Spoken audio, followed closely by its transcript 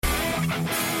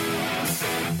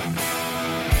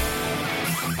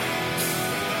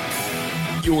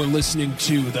You're listening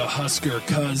to the Husker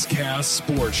Cuzcast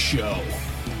Sports Show.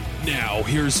 Now,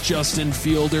 here's Justin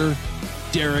Fielder,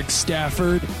 Derek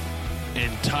Stafford,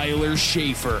 and Tyler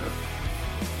Schaefer.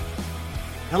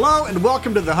 Hello, and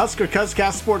welcome to the Husker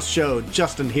Cuzcast Sports Show.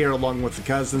 Justin here, along with the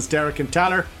cousins, Derek and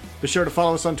Tyler. Be sure to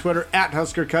follow us on Twitter at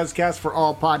Husker Cuzcast for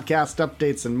all podcast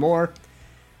updates and more.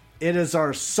 It is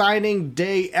our signing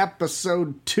day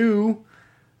episode 2.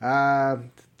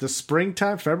 The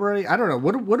springtime, February? I don't know.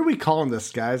 What are we calling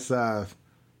this, guys? It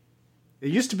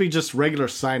used to be just regular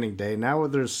signing day. Now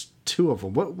there's 2 of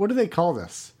them. What do they call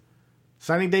this?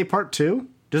 Signing day part 2?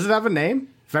 Does it have a name?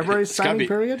 February signing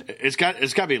period? It's got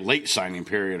to be late signing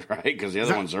period, right? Because the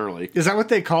other one's early. Is that what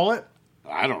they call it?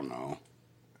 I don't know.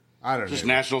 Just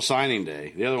National Signing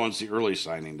Day. The other one's the early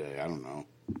signing day. I don't know.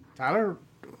 Tyler?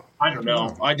 I don't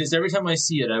know. Every time I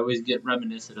see it, I always get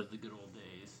reminiscent of the good old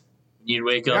days. You'd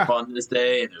wake up on this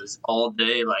day, and it was all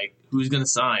day like, who's going to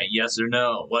sign? Yes or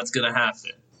no? What's going to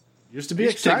happen? Used to be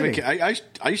exciting. I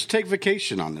used to take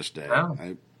vacation on this day. Oh.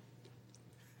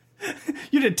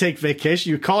 You didn't take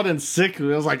vacation. You called in sick. It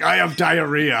was like, I have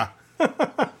diarrhea.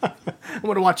 I'm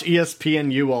going to watch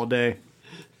ESPNU all day.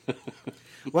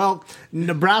 Well,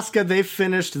 Nebraska, they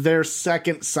finished their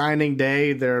second signing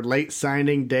day, their late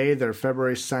signing day, their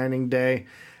February signing day.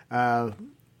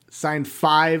 Signed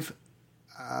 5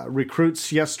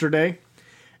 recruits yesterday.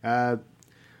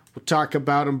 We'll talk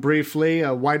about them briefly.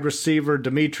 Wide receiver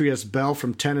Demetrius Bell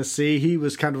from Tennessee. He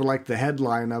was kind of like the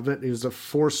headline of it. He was a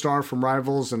 4-star from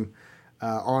Rivals and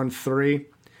on 3.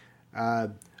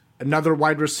 Another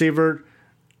wide receiver,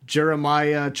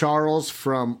 Jeremiah Charles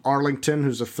from Arlington,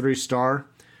 who's a 3-star.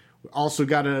 We also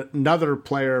got another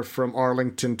player from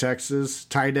Arlington, Texas,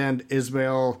 tight end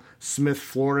Ismail Smith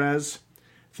Flores,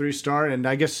 3-star. And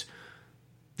I guess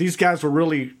these guys were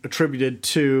really attributed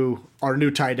to our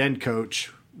new tight end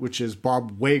coach, which is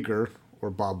Bob Wager, or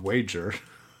Bob Wager.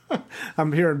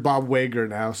 I'm hearing Bob Wager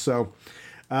now. So,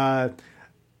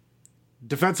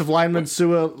 defensive lineman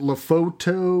Sua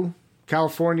Lefoto,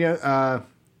 California,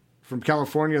 from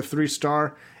California,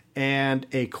 3-star, and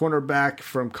a cornerback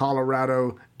from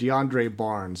Colorado, DeAndre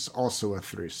Barnes, also a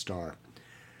 3-star.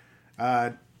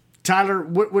 Tyler,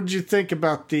 what did you think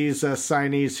about these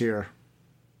signees here?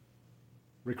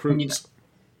 Recruits.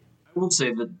 I will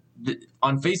say that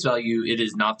on face value, it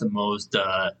is not the most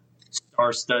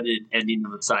star-studded ending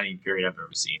of a signing period I've ever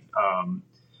seen.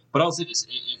 But I'll say this: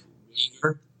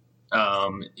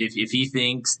 if he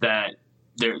thinks that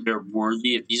they're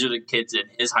worthy, if these are the kids in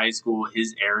his high school,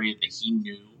 his area that he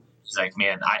knew, he's like,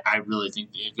 man, I really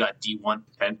think they've got D1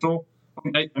 potential.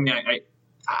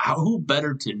 Who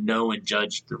better to know and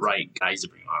judge the right guys to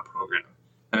bring on a program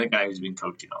than the guy who's been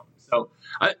coaching them? So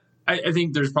I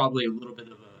think there's probably a little bit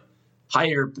of a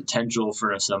higher potential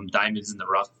for some diamonds in the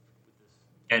rough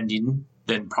ending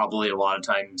than probably a lot of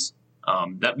times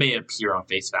that may appear on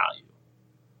face value.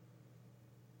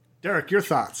 Derek, your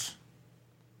thoughts?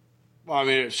 Well, I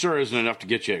mean, it sure isn't enough to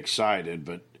get you excited,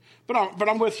 but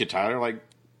I'm with you, Tyler. Like,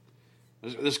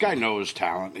 this guy knows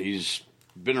talent. He's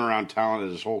been around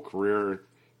talent his whole career,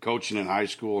 coaching in high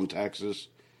school in Texas.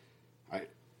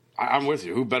 I'm with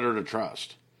you. Who better to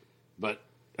trust? But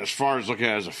as far as looking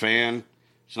at it as a fan,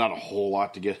 it's not a whole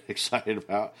lot to get excited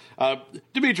about.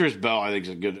 Demetrius Bell, I think,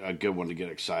 is a good one to get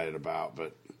excited about.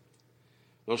 But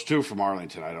those 2 from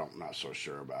Arlington, I'm not so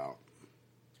sure about.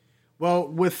 Well,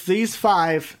 with these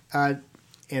 5,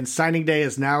 and signing day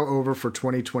is now over for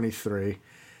 2023.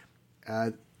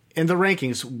 In the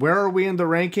rankings, where are we in the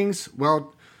rankings?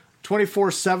 Well,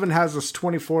 24/7 has us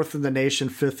 24th in the nation,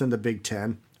 5th in the Big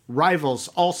Ten. Rivals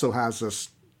also has us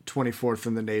 24th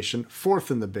in the nation, 4th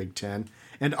in the Big Ten.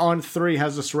 And On 3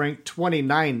 has us ranked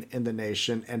 29 in the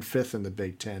nation and 5th in the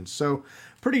Big Ten. So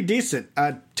pretty decent.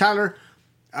 Tyler,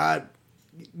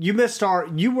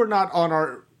 you were not on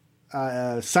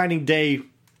our signing day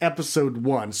episode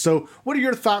 1. So what are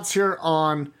your thoughts here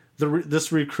on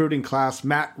this recruiting class,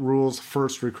 Matt Rule's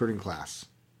first recruiting class?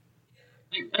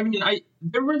 I mean, I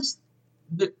was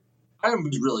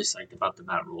really psyched about the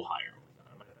Matt Rule hire.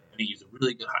 I think he's a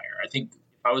really good hire. I think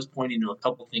if I was pointing to a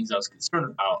couple things I was concerned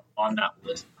about on that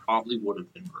list, probably would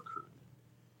have been recruiting.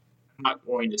 I'm not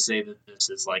going to say that this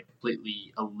has like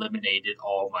completely eliminated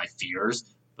all my fears,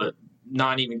 but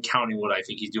not even counting what I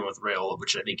think he's doing with Rayola,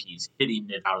 which I think he's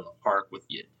hitting it out of the park with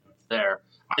the attempt there.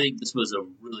 I think this was a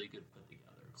really good put together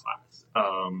class.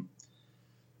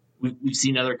 We've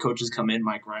seen other coaches come in,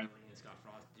 Mike Riley and Scott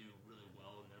Frost, do really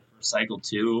well in their first cycle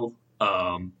too.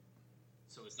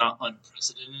 So it's not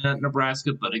unprecedented at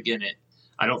Nebraska, but again,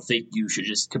 I don't think you should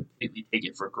just completely take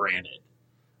it for granted.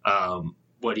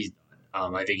 what he's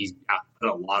done. I think he's got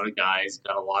a lot of guys,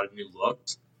 got a lot of new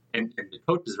looks, and the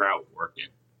coaches are out working.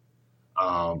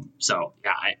 So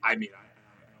yeah, I mean, I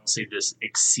honestly this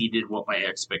exceeded what my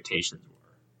expectations were.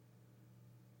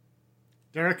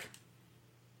 Derek,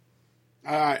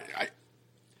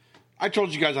 I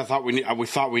told you guys I thought we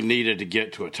thought we needed to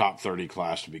get to a top 30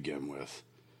 class to begin with,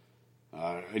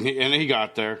 and he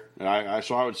got there.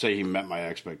 So I would say he met my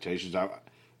expectations. I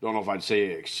don't know if I'd say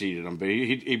he exceeded them, but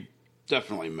he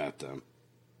definitely met them.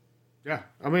 yeah,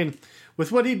 I mean,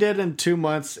 with what he did in 2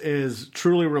 months is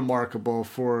truly remarkable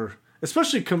for,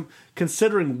 especially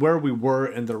considering where we were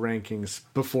in the rankings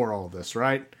before all this,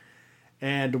 right?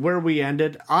 And where we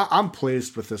ended, I'm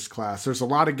pleased with this class. There's a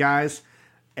lot of guys.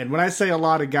 And when I say a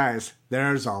lot of guys,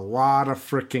 there's a lot of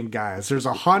freaking guys. There's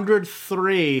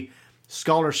 103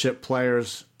 scholarship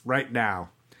players right now.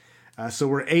 So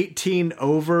we're 18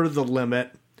 over the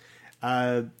limit.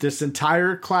 This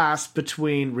entire class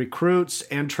between recruits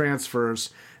and transfers,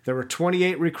 there were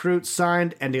 28 recruits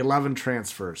signed and 11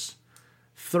 transfers.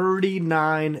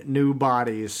 39 new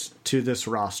bodies to this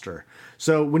roster.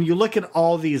 So when you look at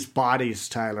all these bodies,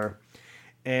 Tyler,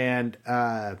 and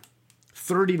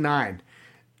 39,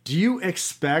 do you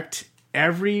expect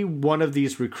every one of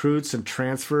these recruits and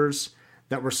transfers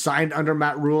that were signed under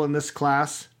Matt Rule in this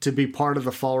class to be part of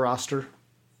the fall roster?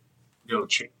 No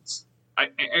chance. I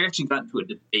actually got into a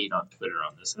debate on Twitter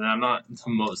on this, and I'm not the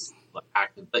most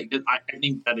active. Like, I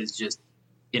think that is just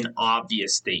an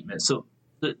obvious statement. So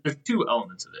there's two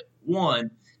elements of it.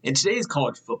 One, in today's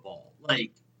college football,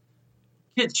 like,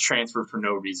 kids transfer for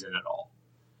no reason at all.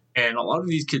 And a lot of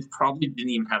these kids probably didn't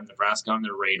even have Nebraska on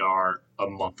their radar a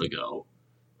month ago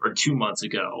or 2 months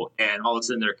ago, and all of a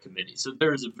sudden they're committed. So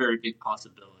there's a very big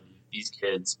possibility these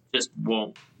kids just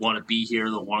won't want to be here.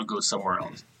 They'll want to go somewhere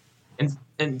else.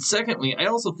 And secondly, I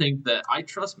also think that I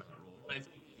trust Matt Rule. I think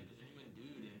he's a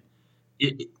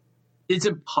genuine dude. It's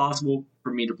impossible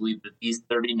for me to believe that these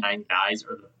 39 guys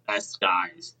are the best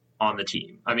guys on the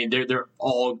team. I mean, they're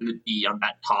all going to be on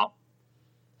that top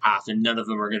half, and none of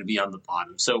them are going to be on the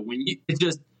bottom. So when you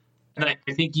and I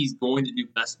think he's going to do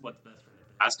what's best for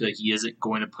Nebraska. He isn't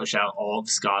going to push out all of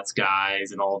Scott's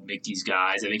guys and all of Mickey's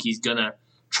guys. I think he's going to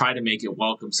try to make it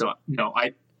welcome. So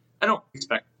I don't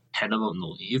expect 10 of them to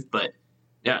leave, but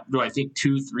yeah, do I think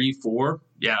 2, 3, 4?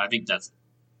 Yeah, I think that's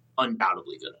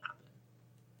undoubtedly going to happen.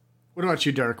 What about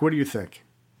you, Derek? What do you think?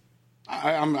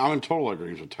 I'm in total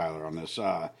agreement with Tyler on this.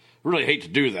 Really hate to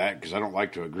do that because I don't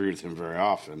like to agree with him very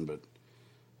often, but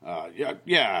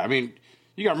yeah. I mean,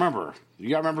 you got to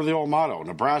remember the old motto: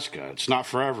 Nebraska. It's not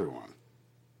for everyone.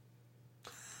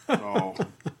 So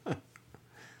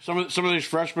some of these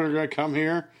freshmen are going to come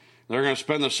here. They're going to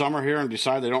spend the summer here and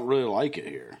decide they don't really like it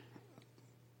here.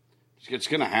 It's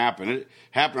going to happen. It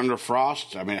happened under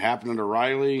Frost. I mean, it happened under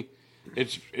Riley.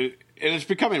 It's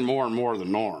becoming more and more the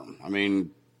norm. I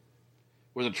mean,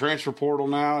 with the transfer portal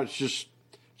now, it's just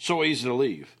so easy to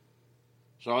leave.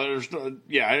 So when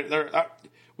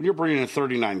you're bringing in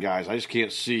 39 guys, I just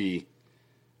can't see,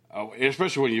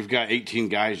 especially when you've got 18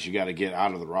 guys you got to get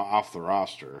off the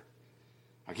roster.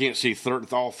 I can't see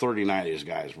all 39 of these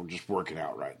guys were just working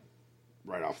out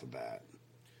right off the bat.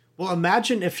 Well,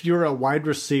 imagine if you're a wide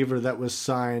receiver that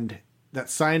signed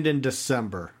in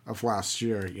December of last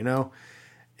year,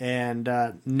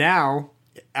 and now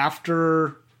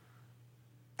after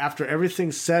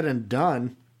everything's said and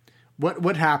done,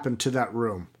 what happened to that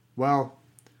room? Well,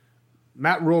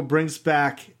 Matt Rule brings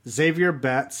back Xavier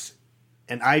Betts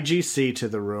and IGC to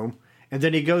the room, and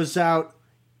then he goes out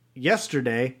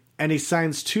yesterday and he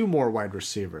signs 2 more wide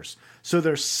receivers. So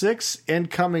there's 6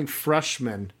 incoming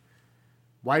freshmen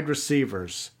wide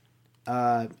receivers.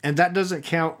 And that doesn't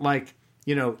count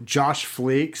Josh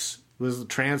Fleeks was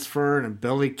transferred and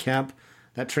Billy Kemp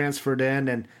that transferred in.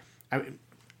 And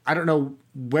I don't know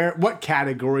what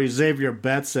category Xavier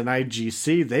Betts and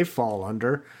IGC they fall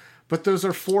under, but those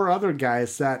are 4 other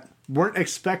guys that weren't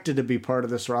expected to be part of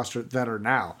this roster that are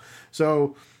now.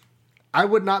 So I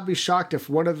would not be shocked if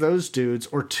one of those dudes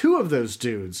or 2 of those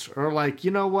dudes are like,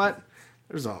 you know what?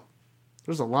 There's a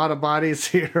lot of bodies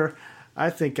here. I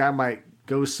think I might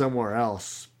go somewhere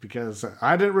else because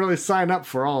I didn't really sign up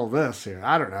for all of this here.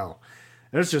 I don't know.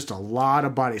 There's just a lot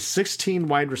of bodies, 16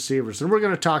 wide receivers. And we're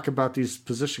going to talk about these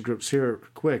position groups here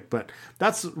quick, but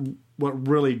that's what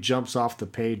really jumps off the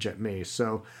page at me.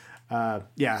 So,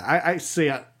 I see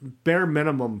a bare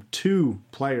minimum 2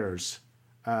 players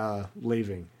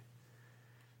leaving.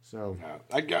 So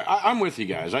I'm with you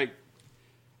guys. I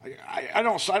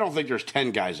don't think there's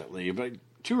 10 guys that leave, but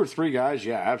 2 or 3 guys,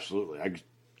 yeah, absolutely. I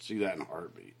see that in a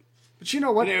heartbeat. But you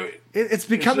know what? And It's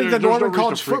becoming the there's no norm in reason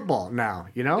college to freak- football now.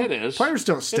 You know, It is. Players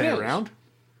don't stay It is. around.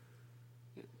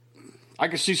 I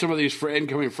can see some of these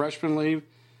incoming freshmen leave.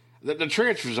 The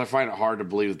transfers, I find it hard to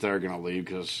believe that they're going to leave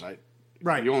because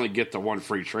Right. you only get the one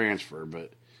free transfer.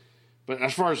 But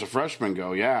as far as the freshmen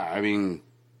go, yeah, I mean,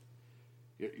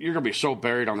 you're going to be so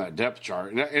buried on that depth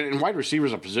chart. And wide receiver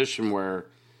is a position where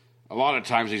a lot of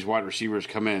times these wide receivers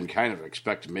come in and kind of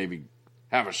expect to maybe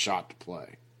have a shot to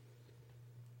play.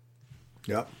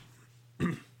 Yep.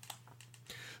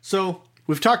 So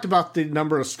we've talked about the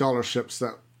number of scholarships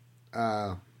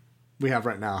that we have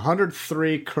right now.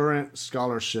 103 current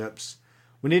scholarships.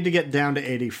 We need to get down to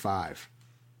 85.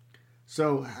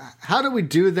 So how do we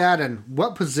do that, and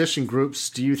what position groups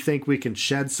do you think we can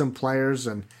shed some players,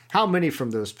 and how many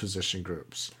from those position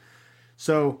groups?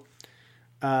 So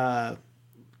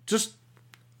just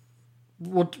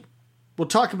we'll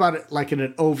talk about it like in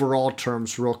an overall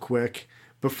terms real quick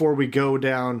before we go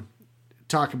down,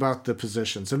 talk about the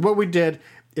positions. And what we did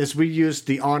is we used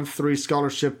the On3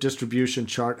 scholarship distribution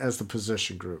chart as the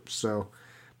position group. So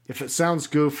if it sounds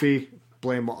goofy,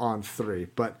 blame On3.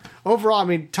 But overall, I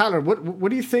mean, Tyler,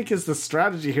 what do you think is the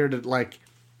strategy here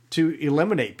to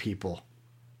eliminate people?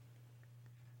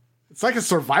 It's like a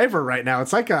Survivor right now.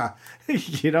 It's like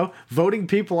voting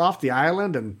people off the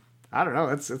island, and I don't know.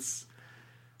 It's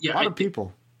a lot of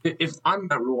people. If I'm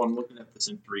Matt Rule, I'm looking at this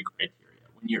in three criteria.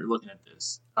 When you're looking at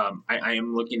this, I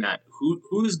am looking at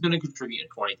who's going to contribute in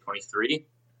 2023,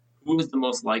 who is the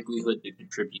most likelihood to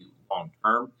contribute long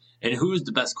term, and who is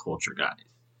the best culture guys.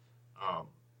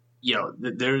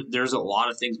 There's a lot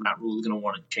of things Matt Rule is going to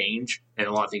want to change, and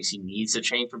a lot of things he needs to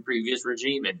change from previous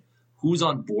regime, and who's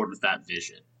on board with that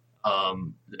vision.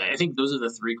 I think those are the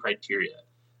three criteria.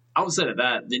 Outside of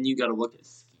that, then you got to look at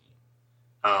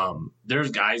scheme.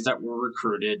 There's guys that were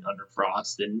recruited under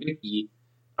Frost and Mickey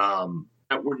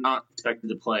that were not expected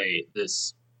to play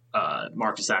this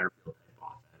Marcus Satterfield type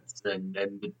offense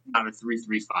and not a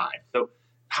 3-3-5. So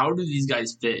how do these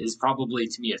guys fit is probably,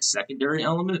 to me, a secondary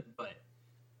element. But,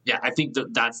 yeah, I think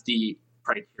that's the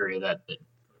criteria that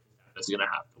is going to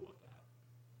have to look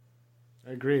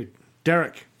at. Agreed.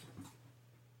 Derek.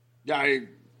 Yeah,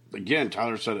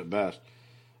 Tyler said it best.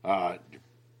 I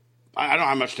don't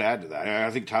have much to add to that. I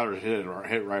think Tyler hit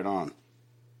it right on.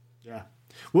 Yeah.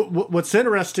 What's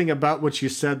interesting about what you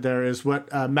said there is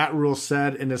what Matt Rule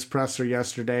said in his presser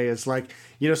yesterday is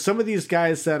some of these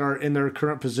guys that are in their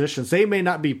current positions, they may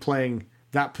not be playing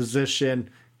that position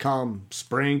come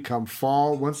spring, come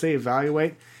fall. Once they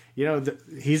evaluate, he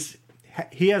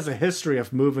has a history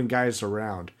of moving guys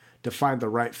around to find the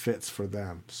right fits for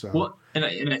them. So well, and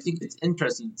I think it's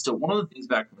interesting. So one of the things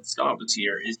back when Scott was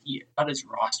here is he got his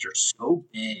roster so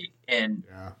big, and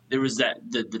there was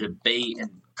the debate and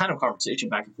kind of conversation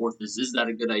back and forth. Is that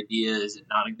a good idea? Is it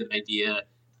not a good idea?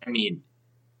 I mean,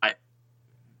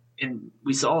 and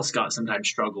we saw Scott sometimes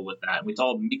struggle with that. And we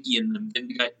saw Mickey and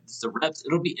the reps.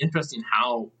 It'll be interesting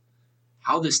how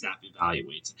this staff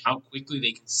evaluates and how quickly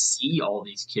they can see all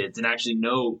these kids and actually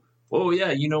know, oh,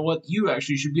 yeah, you know what? You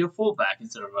actually should be a fullback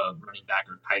instead of a running back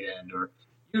or tight end. Or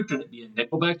you shouldn't be a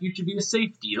nickelback. You should be a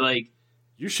safety.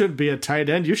 You should be a tight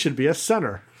end. You should be a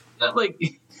center.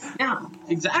 Yeah,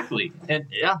 exactly. And,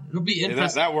 yeah, it'll be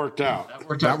interesting. That worked out.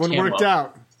 That one worked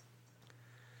out.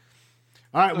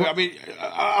 All right. Well, I mean,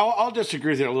 I'll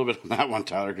disagree with you a little bit on that one,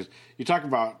 Tyler, because you talk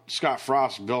about Scott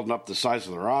Frost building up the size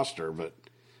of the roster, but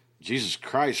Jesus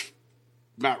Christ,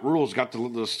 Matt Rule's got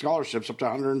the scholarships up to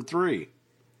 103.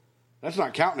 That's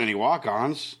not counting any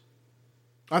walk-ons.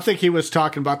 I think he was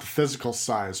talking about the physical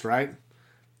size, right?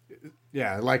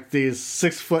 Yeah, like these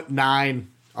 6'9"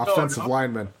 offensive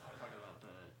linemen.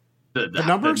 The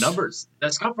numbers? The numbers.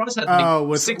 That Scott Frost had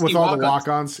with 60 all the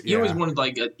walk-ons. He always wanted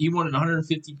he wanted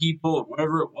 150 people or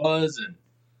whatever it was, and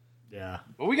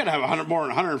Well, we got to have more than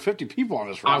 150 people on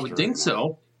this roster. I would think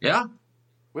so. Yeah,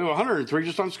 we have 103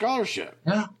 just on scholarship.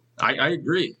 Yeah, I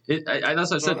agree. That's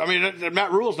what I said. I mean,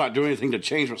 Matt Rule's not doing anything to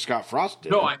change what Scott Frost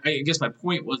did. No, I guess my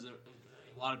point was that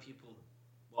a lot of people.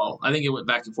 Well, I think it went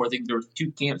back and forth. I think there were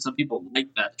two camps. Some people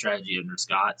liked that strategy under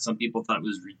Scott. Some people thought it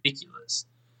was ridiculous.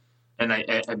 And I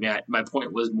mean, my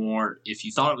point was more, if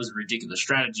you thought it was a ridiculous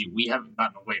strategy, we haven't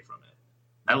gotten away from it.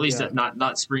 At least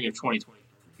not spring of 2020.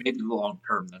 Maybe long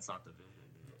term, that's not the vision.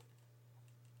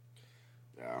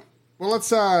 Yeah. Well,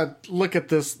 let's look at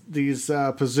these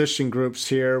position groups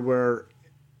here where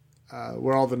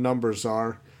all the numbers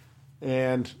are,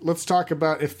 and let's talk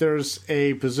about if there's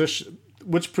a position,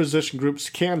 which position groups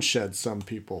can shed some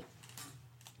people.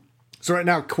 So right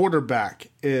now, quarterback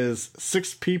is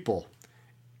 6 people.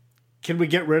 Can we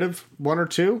get rid of 1 or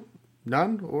 2?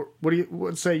 None? Or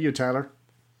what say you, Tyler?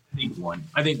 I think one.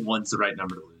 I think one's the right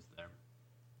number to lose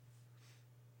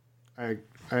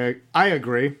there. I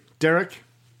agree. Derek?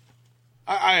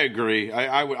 I agree.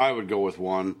 I would go with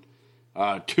one.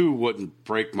 Two wouldn't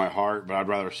break my heart, but I'd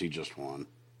rather see just one.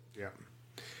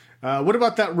 Yeah. What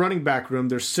about that running back room?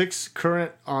 There's 6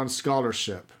 current on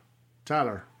scholarship.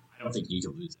 Tyler? I don't think you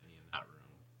can lose any in that room.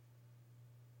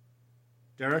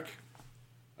 Derek?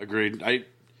 Agreed.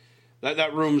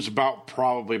 That room's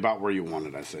probably about where you want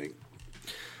it, I think.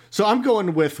 So I'm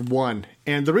going with one.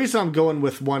 And the reason I'm going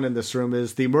with one in this room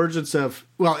is the emergence of,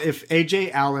 well, if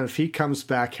A.J. Allen, if he comes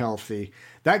back healthy,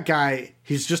 that guy,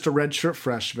 he's just a redshirt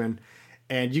freshman.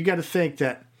 And you got to think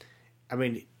that, I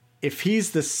mean, if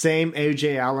he's the same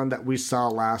A.J. Allen that we saw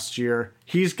last year,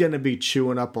 he's going to be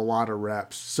chewing up a lot of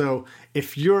reps. So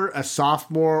if you're a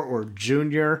sophomore or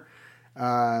junior,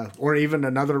 or even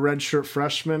another redshirt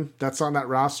freshman that's on that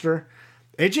roster,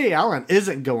 A.J. Allen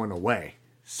isn't going away.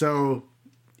 So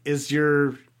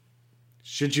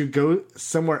should you go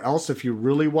somewhere else if you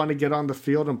really want to get on the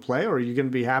field and play, or are you going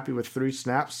to be happy with 3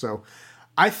 snaps? So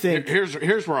I think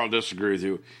here's where I'll disagree with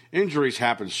you. Injuries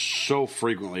happen so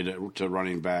frequently to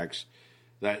running backs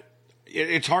that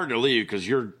it's hard to leave because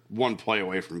you're one play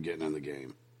away from getting in the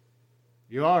game.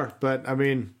 You are, but I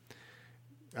mean,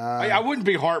 I wouldn't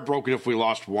be heartbroken if we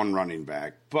lost one running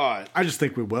back, but I just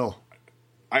think we will.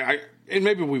 And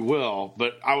maybe we will,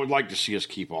 but I would like to see us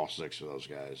keep all 6 of those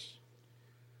guys.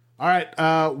 All right,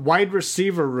 wide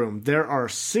receiver room. There are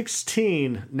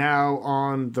 16 now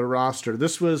on the roster.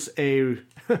 This was a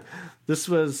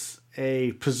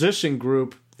position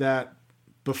group that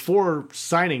before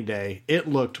signing day it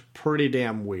looked pretty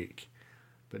damn weak,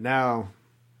 but now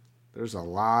there's a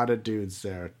lot of dudes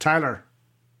there. Tyler,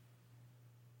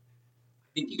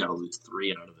 I think you got to lose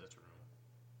 3 out of this room.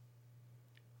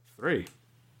 3.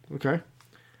 Okay.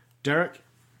 Derek?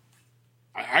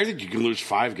 I think you can lose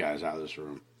 5 guys out of this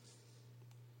room.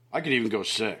 I could even go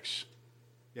 6.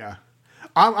 Yeah.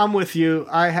 I'm with you.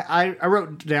 I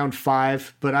wrote down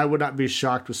 5, but I would not be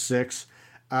shocked with 6.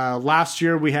 Last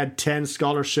year we had 10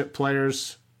 scholarship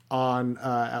players on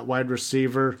at wide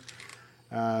receiver.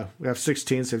 We have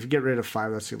 16, so if you get rid of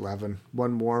 5, that's 11.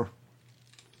 One more.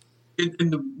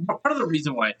 And part of the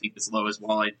reason why I think this low is,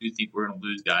 while I do think we're going to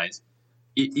lose guys,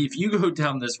 if you go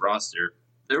down this roster,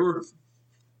 there were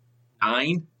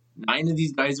 9 of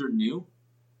these guys are new,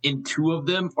 and 2 of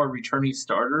them are returning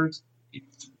starters.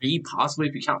 3, possibly,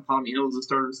 if you count Tom Hill as a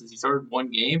starter since he started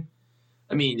 1 game.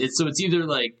 I mean, it's either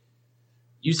like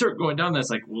you start going down. That's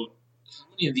like, well, how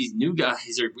many of these new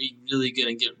guys are we really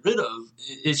going to get rid of?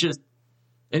 It's just,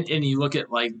 and you look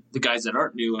at like the guys that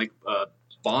aren't new, like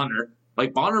Bonner.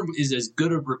 Like Bonner is as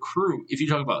good a recruit, if you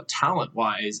talk about talent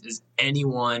wise, as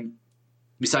anyone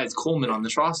besides Coleman on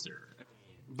this roster.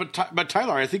 But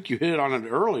Tyler, I think you hit it on it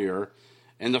earlier,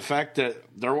 and the fact that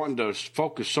they're wanting to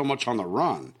focus so much on the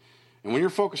run. And when you're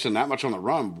focusing that much on the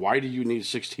run, why do you need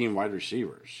 16 wide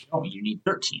receivers? Oh, you need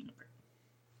 13.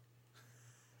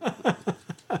 But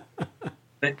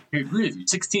I agree with you.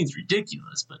 16 is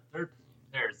ridiculous, but 13,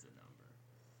 there's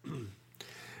the number.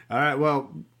 All right,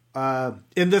 well,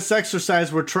 in this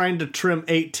exercise, we're trying to trim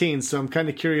 18, so I'm kind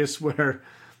of curious where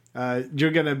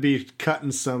you're going to be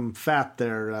cutting some fat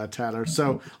there, Tyler.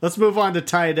 So let's move on to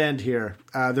tight end here.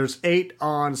 There's 8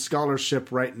 on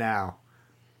scholarship right now.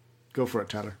 Go for it,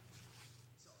 Tyler.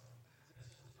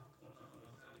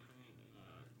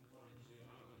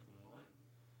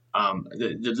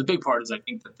 The big part is I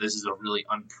think that this is a really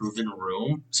unproven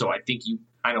room, so I think you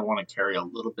kind of want to carry a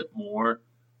little bit more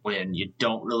when you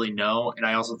don't really know. And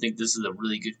I also think this is a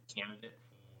really good candidate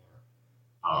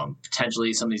for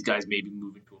potentially some of these guys maybe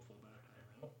moving to a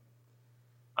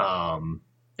fullback.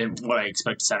 And what I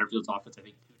expect Satterfield's offense, I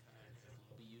think 2 times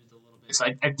will be used a little bit. So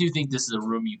I do think this is a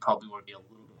room you probably want to be a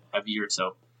little bit heavier.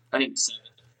 So I think 7.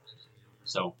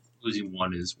 So losing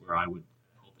 1 is where I would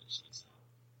hope it shakes out.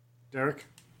 Derek?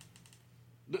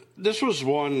 This was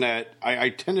one that I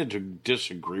tended to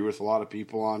disagree with a lot of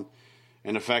people on,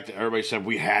 and the fact that everybody said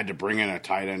we had to bring in a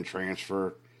tight end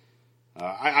transfer.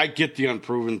 I get the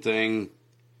unproven thing.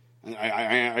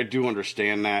 I do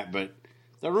understand that, but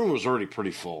that room was already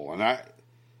pretty full, and I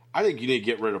think you need to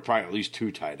get rid of probably at least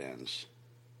 2 tight ends.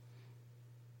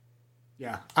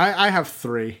 Yeah, I have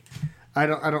 3. I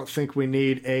don't think we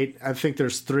need 8. I think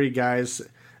there's 3 guys.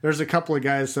 There's a couple of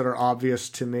guys that are obvious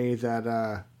to me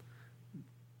that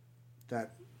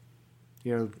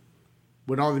you know,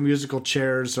 when all the musical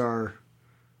chairs are,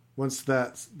 once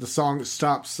the song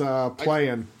stops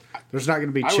playing, there's not going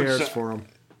to be chairs for them.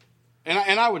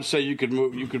 And I would say you could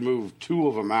move 2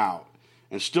 of them out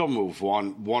and still move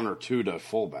one or 2 to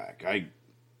fullback.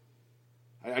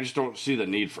 I just don't see the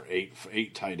need for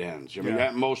eight tight ends. I mean,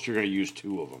 at most you're going to use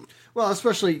 2 of them. Well,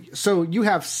 especially so you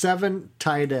have 7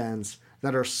 tight ends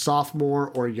that are sophomore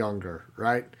or younger,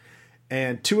 right?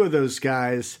 And 2 of those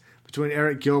guys, between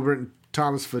Eric Gilbert and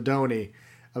Thomas Fedoni,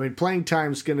 I mean, playing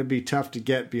time is going to be tough to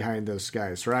get behind those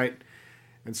guys, right?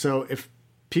 And so if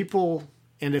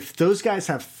those guys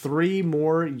have 3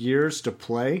 more years to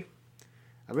play,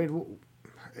 I mean,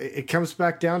 it comes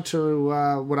back down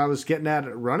to what I was getting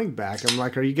at running back. I'm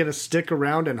like, are you going to stick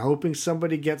around and hoping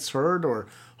somebody gets hurt or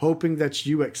hoping that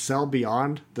you excel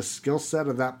beyond the skill set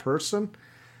of that person?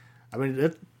 I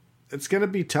mean, it's going to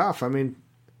be tough. I mean,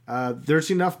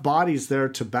 there's enough bodies there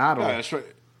to battle. Yeah, that's right.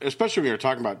 Especially when you're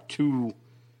talking about 2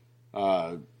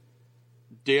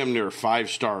 damn near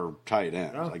 5-star tight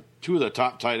ends, like 2 of the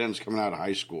top tight ends coming out of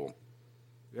high school.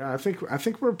 Yeah, I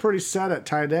think we're pretty set at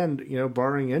tight end,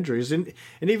 barring injuries, and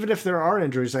even if there are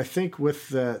injuries, I think with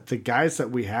the guys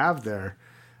that we have there,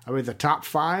 I mean the top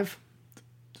 5,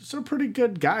 those are pretty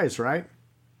good guys, right?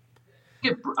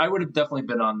 Yeah, I would have definitely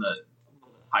been on the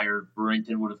higher.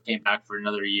 Brinton would have came back for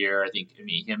another year. I think. I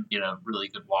mean, him being a really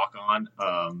good walk on.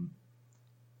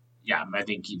 I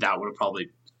think that would have probably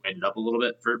ended up a little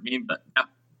bit for me, but yeah,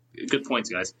 good points,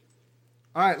 guys.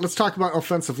 All right, let's talk about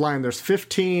offensive line. There's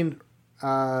 15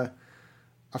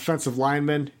 offensive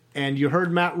linemen, and you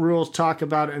heard Matt Rule talk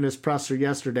about it in his presser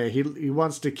yesterday. He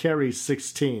wants to carry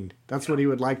 16. That's what he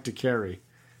would like to carry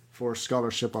for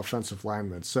scholarship offensive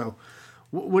linemen. So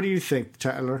what do you think,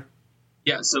 Tyler?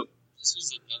 Yeah, so this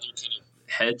was another kind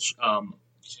of hedge.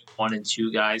 1 and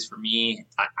 2 guys for me.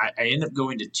 I end up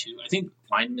going to 2. I think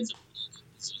linemen's a really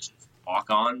good position for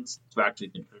walk-ons to actually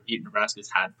contribute.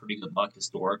 Nebraska's had pretty good luck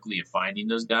historically of finding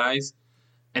those guys.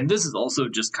 And this is also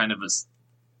just kind of a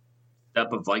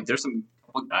step of like, there's some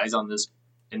couple guys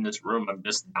in this room I'm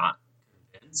just not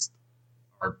convinced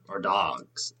are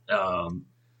dogs.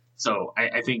 So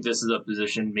I think this is a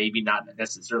position, maybe not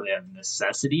necessarily a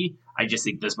necessity. I just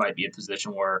think this might be a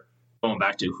position where, going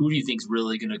back to who do you think is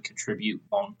really going to contribute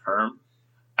long term,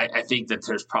 I think that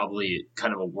there's probably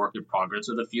kind of a work in progress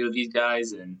with a few of these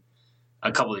guys, and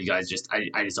a couple of these guys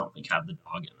I just don't think have the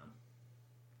dog in them.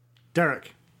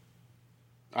 Derek.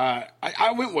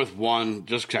 I went with 1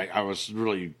 just because I was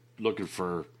really looking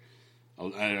for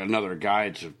another guy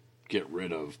to get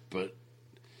rid of, but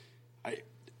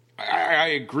I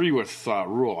agree with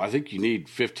Rule. I think you need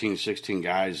 15, 16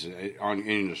 guys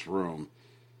in this room.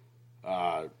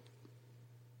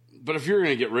 But if you're going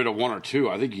to get rid of 1 or 2,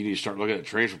 I think you need to start looking at the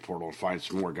transfer portal and find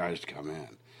some more guys to come in.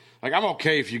 Like, I'm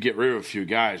okay if you get rid of a few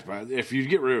guys, but if you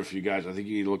get rid of a few guys, I think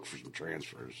you need to look for some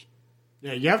transfers.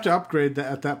 Yeah, you have to upgrade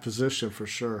at that position for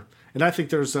sure. And I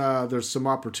think there's some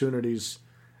opportunities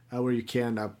where you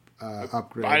can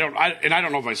upgrade. I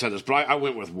don't know if I said this, but I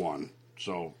went with 1.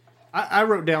 So I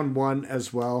wrote down 1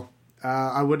 as well.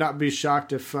 I would not be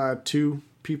shocked if 2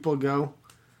 people go,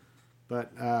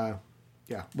 but.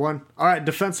 Yeah, 1. All right,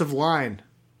 defensive line.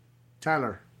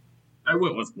 Tyler. I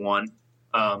went with 1.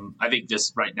 I think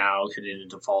this right now heading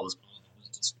into fall is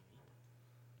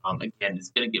again, it's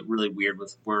going to get really weird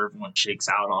with where everyone shakes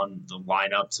out on the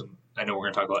lineup. I know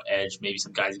we're going to talk about edge. Maybe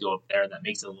some guys go up there, and that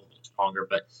makes it a little bit stronger.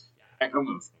 But yeah, I went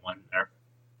with 1 there.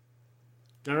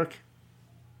 Derek?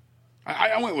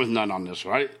 I went with none on this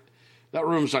one. That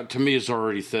room's, to me, is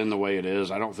already thin the way it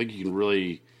is. I don't think you can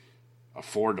really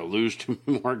afford to lose 2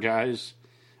 more guys.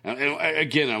 And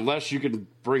again, unless you can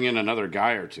bring in another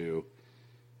guy or 2.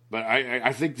 But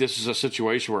I think this is a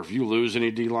situation where if you lose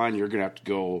any D-line, you're going to have to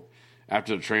go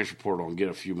after the transfer portal and get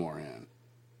a few more in.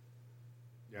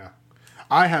 Yeah.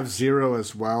 I have 0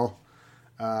 as well.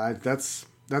 That's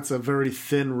a very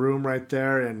thin room right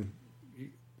there, and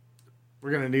we're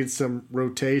going to need some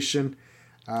rotation.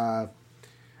 I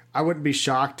wouldn't be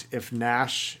shocked if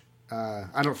Nash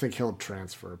I don't think he'll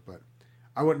transfer, but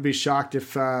I wouldn't be shocked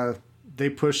if they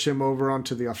push him over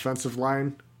onto the offensive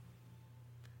line.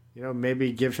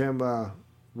 Maybe give him a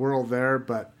whirl there,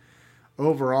 but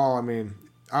overall, I mean,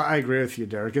 I agree with you,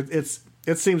 Derek.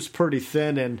 It seems pretty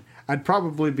thin, and I'd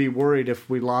probably be worried if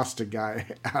we lost a guy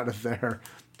out of there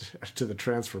to the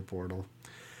transfer portal.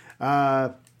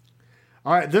 All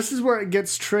right, this is where it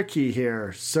gets tricky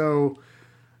here. So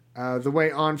the way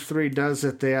On3 does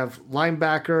it, they have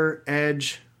linebacker,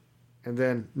 edge, and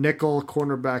then nickel,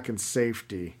 cornerback, and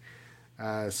safety.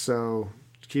 So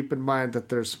keep in mind that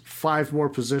there's 5 more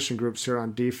position groups here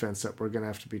on defense that we're going to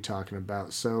have to be talking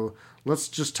about. So let's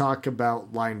just talk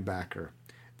about linebacker.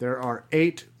 There are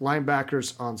 8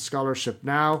 linebackers on scholarship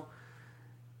now.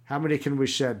 How many can we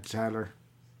shed, Tyler?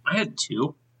 I had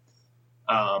 2.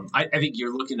 I think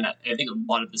you're looking at, I think a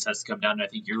lot of this has to come down to, I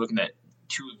think you're looking at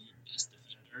 2 of your best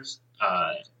defenders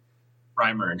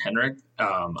Reimer and Henrik.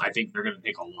 I think they're going to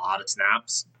take a lot of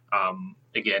snaps.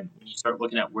 Again, when you start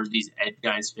looking at where these edge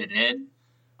guys fit in,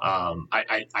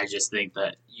 I just think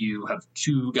that you have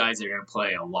two guys that are going to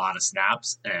play a lot of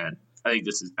snaps, and I think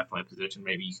this is definitely a position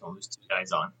maybe you can lose two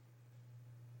guys on.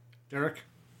 Derek?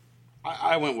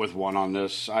 I went with one on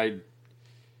this. I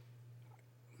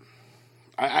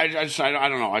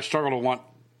don't know. I struggle to want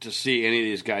to see any of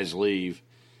these guys leave,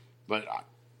 but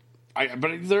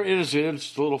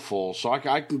it's a little full, so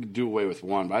I can do away with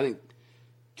one. But I think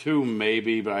two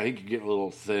maybe, but I think you get a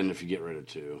little thin if you get rid of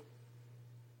two.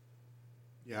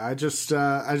 Yeah, I just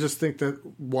think that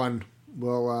one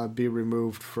will be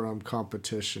removed from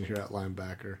competition here at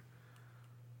linebacker.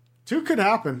 Two could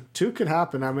happen.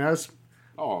 I mean,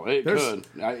 it could.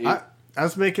 I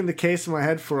was making the case in my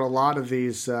head for a lot of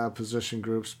these position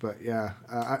groups, but yeah,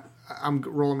 I'm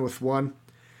rolling with one.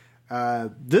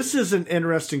 This is an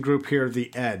interesting group here,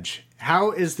 the edge.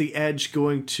 How is the edge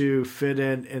going to fit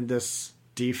in this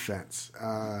defense?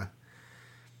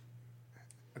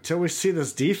 Until we see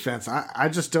this defense, I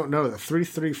just don't know. The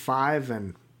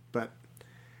 3-3-5 but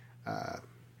I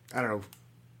don't know.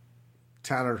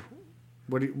 Tyler,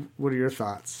 what are your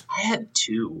thoughts? I had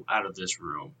two out of this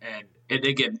room, and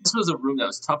again, this was a room that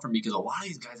was tough for me because a lot of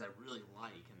these guys I really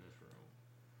like in this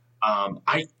room.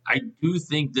 I do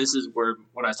think this is where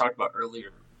what I was talking about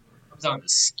earlier comes down to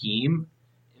scheme,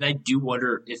 and I do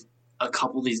wonder if a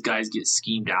couple of these guys get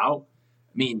schemed out.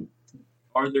 I mean,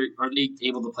 are they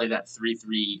able to play that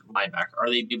 3-3 linebacker? Are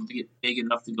they able to get big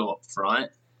enough to go up front?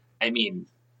 I mean,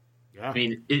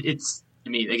 again,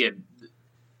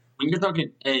 when you're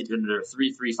talking edge under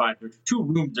 3-3-5, there's two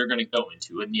rooms they're going to go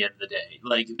into in the end of the day.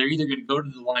 Like, they're either going to go to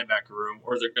the linebacker room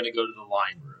or they're going to go to the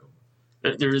line room.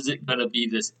 There isn't going to be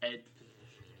this edge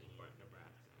position.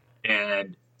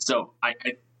 And so I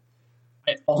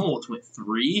almost went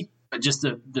 3, but just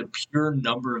the pure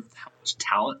number of how much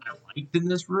talent I liked in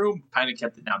this room kind of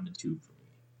kept it down to 2 for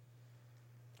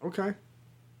me. Okay.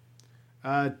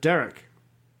 Derek.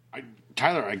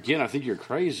 Tyler, again, I think you're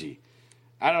crazy.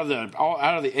 Out of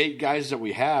the 8 guys that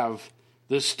we have,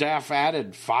 this staff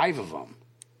added 5 of them.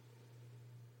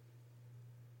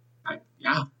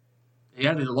 They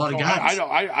added a lot of guys.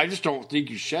 I just don't think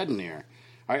you're shedding there.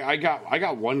 I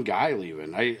got one guy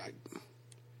leaving.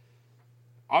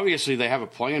 Obviously they have a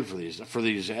plan for these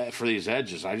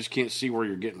edges. I just can't see where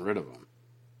you're getting rid of them.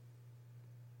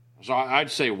 So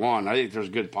I'd say one. I think there's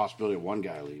a good possibility of one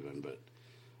guy leaving, but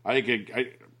I think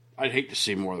I'd hate to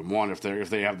see more than one if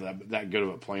they have that good of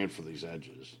a plan for these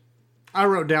edges. I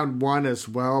wrote down 1 as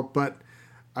well, but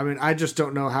I mean, I just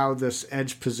don't know how this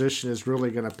edge position is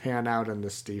really going to pan out in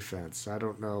this defense. I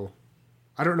don't know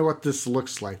what this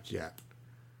looks like yet.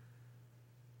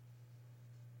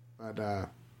 But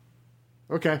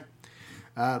okay.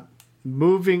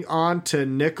 Moving on to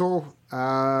nickel.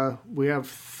 We have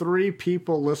 3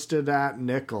 people listed at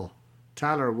nickel.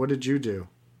 Tyler, what did you do?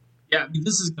 Yeah, I mean,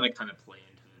 this is going to kind of play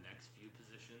into the next few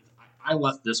positions. I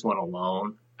left this one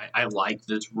alone. I like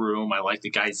this room. I like the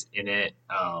guys in it.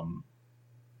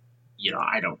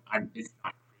 It's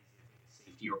not crazy.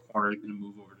 Safety or corner is going to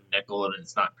move over to nickel, and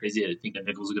it's not crazy. I think that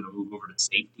nickel is going to move over to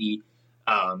safety.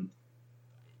 I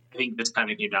think this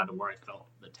kind of came down to where I felt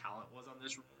the talent was on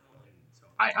this room, and so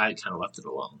I kind of left it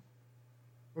alone.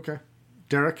 Okay,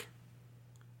 Derek.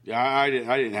 Yeah, I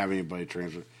didn't have anybody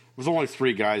transfer. With only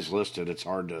 3 guys listed, it's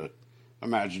hard to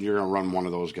imagine you're going to run one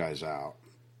of those guys out.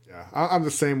 Yeah, I'm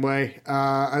the same way.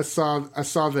 I saw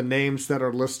the names that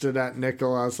are listed at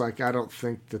nickel. I was like, I don't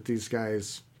think that these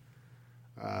guys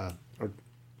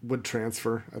would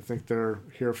transfer. I think they're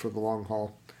here for the long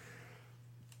haul.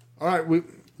 All right,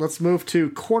 let's move to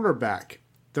cornerback.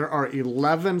 There are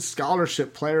 11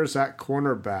 scholarship players at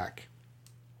cornerback.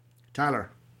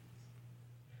 Tyler.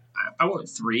 I went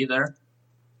 3 there.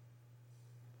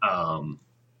 I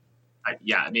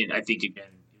think again,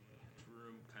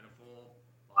 room kind of full,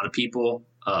 a lot of people.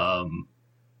 I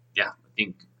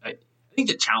think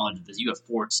the challenge is you have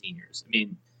 4 seniors. I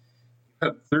mean, you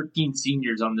have 13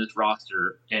 seniors on this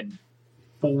roster, and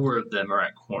 4 of them are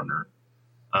at corner.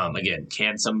 Again,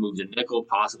 can some move to nickel?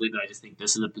 Possibly, but I just think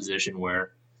this is a position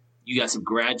where you got some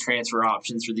grad transfer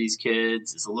options for these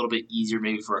kids. It's a little bit easier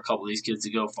maybe for a couple of these kids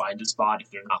to go find a spot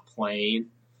if they're not playing.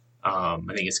 I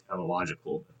think it's kind of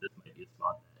logical that this might be a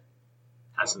spot that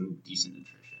has some decent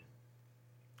nutrition.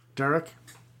 Derek?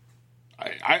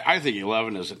 I think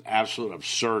 11 is an absolute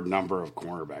absurd number of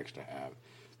cornerbacks to have.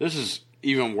 This is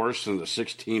even worse than the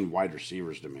 16 wide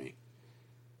receivers to me.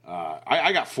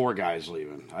 I got 4 guys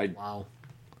leaving. Wow.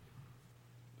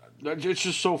 It's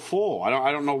just so full.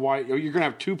 I don't know why. You're going to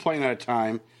have 2 playing at a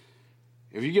time.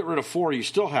 If you get rid of 4, you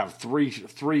still have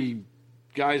three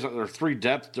guys.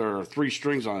 There are three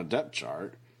strings on a depth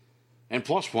chart, and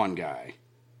plus one guy.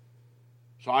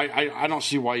 So I don't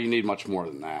see why you need much more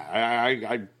than that.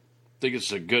 I think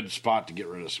it's a good spot to get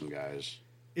rid of some guys.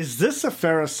 Is this a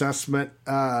fair assessment?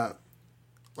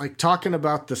 Like talking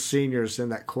about the seniors in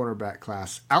that cornerback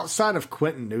class, outside of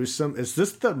Quentin Newsome, is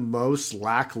this the most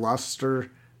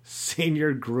lackluster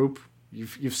senior group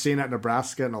you've seen at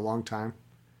Nebraska in a long time?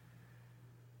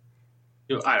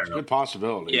 I don't know. Good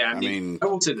possibility. Yeah, I mean, I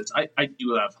will say this. I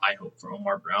do have high hope for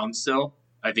Omar Brown still.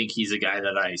 I think he's a guy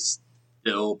that I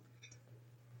still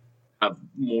have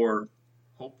more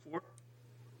hope for.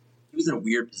 He was in a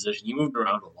weird position. He moved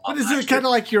around a lot. But is it kind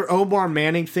of like your Omar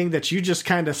Manning thing that you just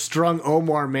kind of strung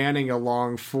Omar Manning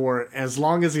along for as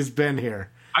long as he's been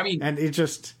here? I mean, and it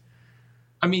just.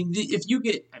 I mean, if you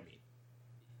get, I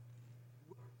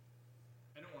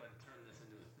don't want to turn this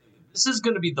into a thing. This is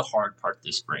going to be the hard part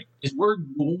this spring. Is we're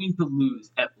going to lose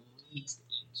at least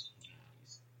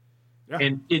 8 guys,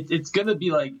 and it's going to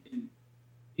be like.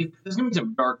 There's going to be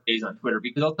some dark days on Twitter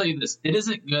because I'll tell you this. It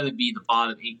isn't going to be the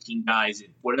bottom 18 guys in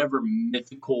whatever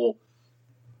mythical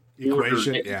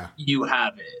equation you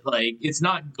have it. Like, it's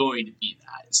not going to be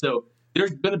that. So there's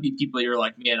going to be people you're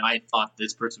like, man, I thought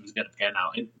this person was going to pan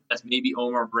out. And that's maybe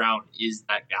Omar Brown is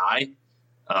that guy.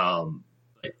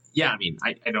 But yeah, I mean,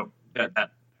 I don't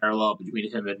that parallel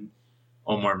between him and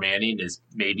Omar Manning is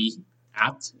maybe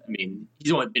apt. I mean,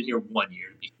 he's only been here 1 year,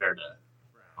 to be fair to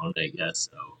Brown, I guess.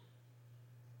 So.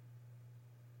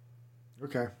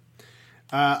 Okay.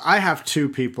 I have 2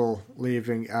 people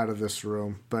leaving out of this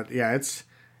room, but yeah, it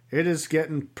is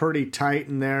getting pretty tight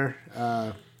in there.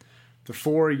 The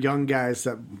 4 young guys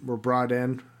that were brought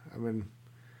in, I mean,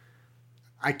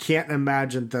 I can't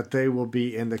imagine that they will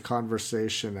be in the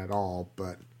conversation at all,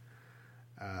 but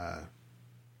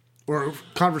or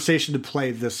conversation to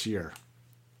play this year.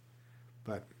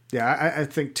 But yeah, I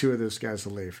think 2 of those guys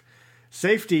will leave.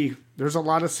 Safety, there's a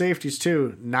lot of safeties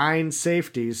too. 9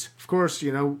 safeties. Of course,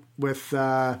 with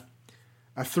a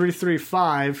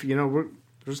 3-3-5,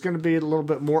 there's going to be a little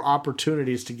bit more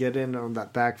opportunities to get in on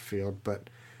that backfield. But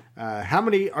how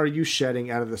many are you shedding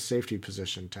out of the safety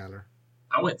position, Tyler?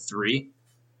 I went 3.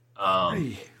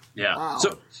 Yeah. Wow.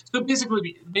 So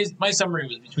basically, my summary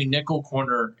was between nickel,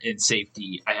 corner, and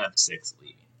safety. I have 6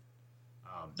 leaving.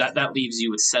 That leaves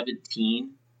you with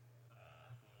 17.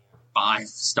 5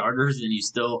 starters, and you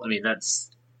still, I mean,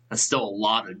 that's still a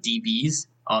lot of DBs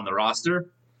on the roster.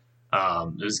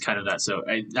 It was kind of that. So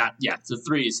so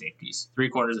 3 is safeties, 3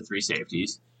 corners and 3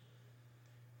 safeties.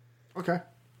 Okay,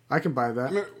 I can buy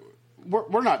that. I mean,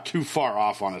 we're not too far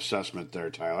off on assessment there,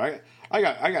 Tyler.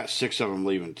 I got 6 of them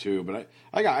leaving too, but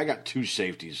I got 2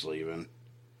 safeties leaving.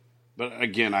 But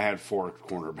again, I had 4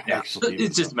 cornerbacks leaving.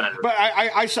 It's just a matter. But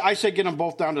I say get them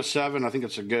both down to 7. I think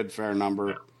it's a good, fair number.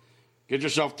 Yeah. Get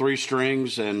yourself 3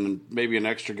 strings and maybe an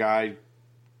extra guy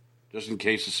just in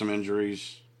case of some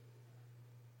injuries.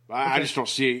 I just don't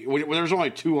see – when there's only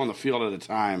 2 on the field at a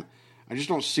time, I just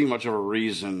don't see much of a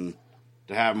reason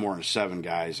to have more than 7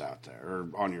 guys out there or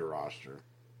on your roster.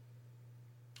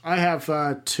 I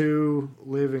have 2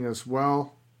 leaving as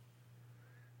well.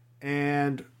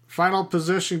 And final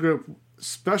position group,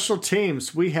 special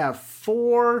teams. We have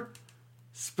 4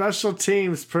 special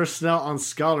teams personnel on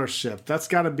scholarship. That's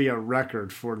got to be a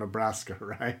record for Nebraska,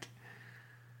 right?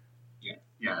 Yeah.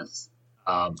 Yes.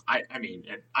 I mean,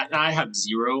 I have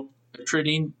 0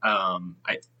 attriting.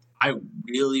 I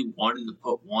really wanted to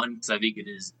put 1 because I think it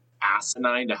is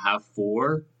asinine to have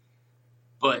 4.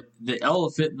 But the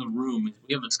elephant in the room is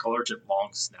we have a scholarship long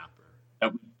snapper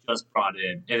that we just brought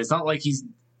in, and it's not like he's.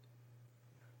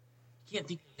 I can't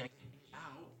think of that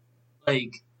out.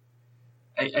 Like,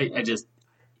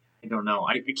 I don't know.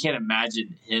 I can't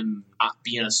imagine him not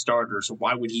being a starter. So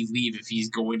why would he leave if he's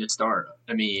going to start?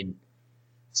 I mean,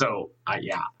 so I've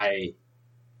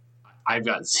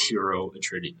got 0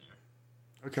 attriting there.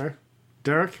 Okay,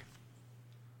 Derek.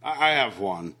 I have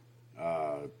 1.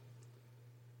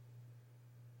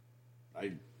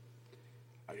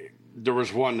 There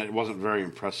was one that wasn't very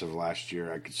impressive last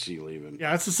year. I could see leaving.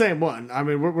 Yeah, it's the same one. I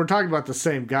mean, we're talking about the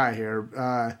same guy here.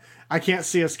 I can't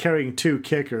see us carrying 2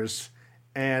 kickers.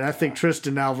 And I think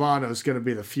Tristan Alvano is going to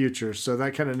be the future, so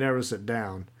that kind of narrows it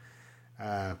down.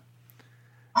 I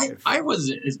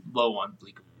was as low on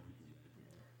Bleeker.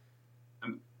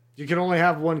 You can only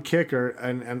have 1 kicker,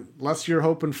 and unless you're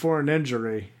hoping for an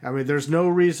injury. I mean, there's no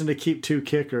reason to keep 2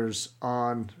 kickers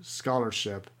on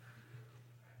scholarship.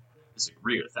 I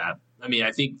disagree with that. I mean,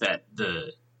 I think that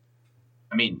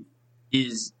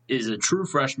is a true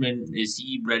freshman. Is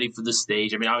he ready for the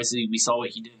stage? I mean, obviously we saw what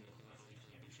he did in the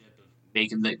championship of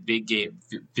making the big game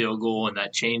field goal, and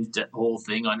that changed the whole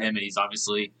thing on him. And he's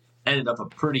obviously ended up a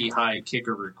pretty high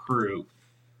kicker recruit.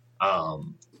 I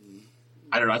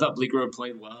don't know. I thought Bleeker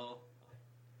played well.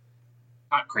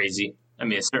 Not crazy. I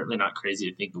mean, it's certainly not crazy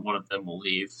to think that one of them will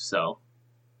leave. So,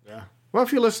 yeah. Well,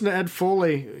 if you listen to Ed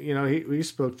Foley, he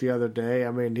spoke the other day.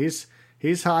 I mean, he's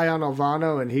high on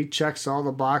Alvano, and he checks all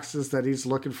the boxes that he's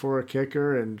looking for a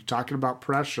kicker and talking about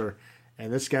pressure.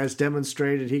 And this guy's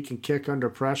demonstrated he can kick under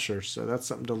pressure, so that's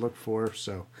something to look for.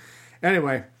 So,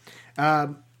 anyway,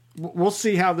 we'll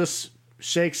see how this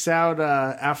shakes out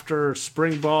after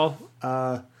spring ball.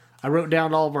 I wrote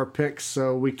down all of our picks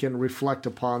so we can reflect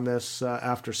upon this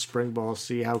after spring ball,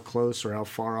 see how close or how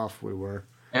far off we were.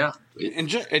 Yeah. And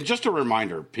just a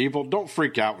reminder, people, don't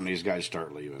freak out when these guys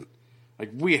start leaving.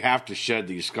 Like, we have to shed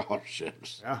these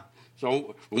scholarships. Yeah.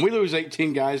 So when we lose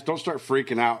 18 guys, don't start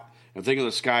freaking out and thinking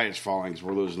the sky is falling because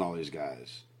we're losing all these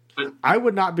guys. I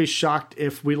would not be shocked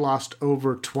if we lost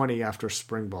over 20 after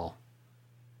spring ball.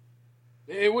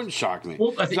 It wouldn't shock me.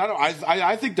 Well,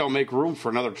 I think they'll make room for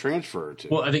another transfer or two.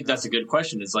 Well, I think that's a good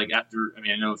question. It's like after,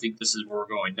 I think this is where we're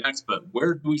going next, but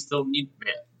where do we still need,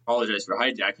 apologize for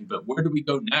hijacking, but where do we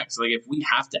go next? Like, if we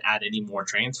have to add any more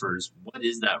transfers, what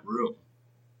is that room?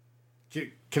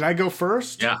 Can I go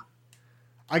first? Yeah.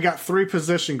 I got 3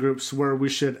 position groups where we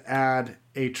should add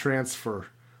a transfer.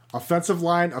 Offensive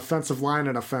line, and offensive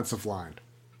line.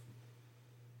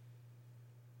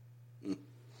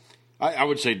 I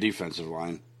would say defensive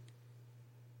line.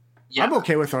 Yeah. I'm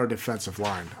okay with our defensive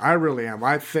line. I really am.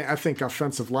 I think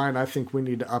offensive line, I think we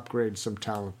need to upgrade some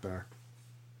talent there.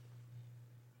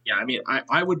 Yeah,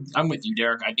 I'm with you,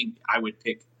 Derek. I think I would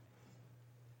pick,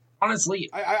 honestly.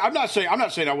 I'm not saying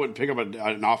I wouldn't pick up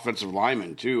an offensive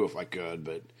lineman too if I could,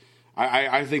 but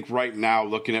I think right now,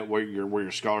 looking at where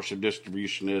your scholarship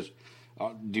distribution is,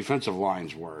 defensive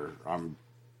line's where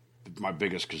my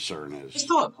biggest concern is. I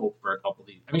still have hope for a couple of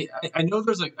these. I know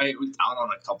there's I was down on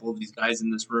a couple of these guys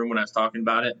in this room when I was talking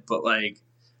about it, but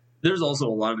there's also a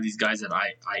lot of these guys that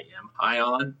I am high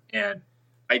on, and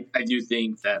I do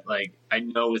think that I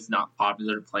know it's not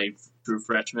popular to play true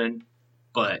freshmen,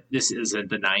 but this isn't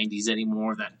the 90s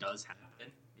anymore. That does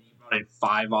happen. You brought in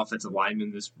 5 offensive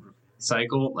linemen this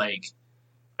cycle. I like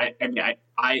a lot of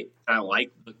the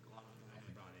guys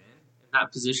I brought in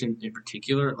that position in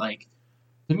particular.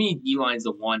 To me, D-line's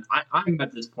the one. I'm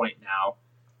at this point now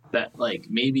that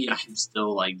maybe I'm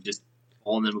still just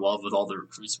falling in love with all the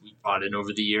recruits we brought in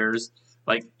over the years.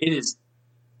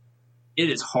 It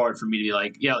is hard for me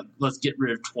to be let's get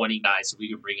rid of 20 guys so we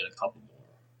can bring in a couple more.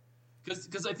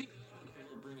 Because I think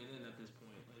we're bringing in at this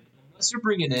point, unless you're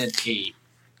bringing in a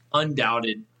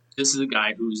undoubted, this is a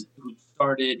guy who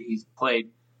started, he's played,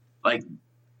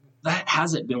 that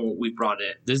hasn't been what we brought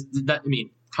in.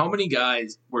 How many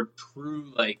guys were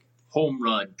true home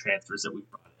run transfers that we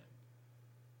brought in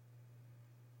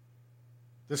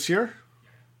this year?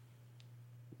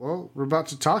 Well, we're about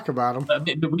to talk about them.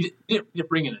 We didn't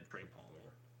bring in a Trey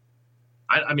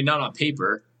Palmer. Not on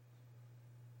paper.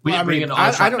 We didn't bring in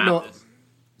I don't know.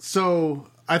 So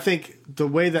I think the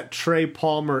way that Trey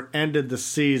Palmer ended the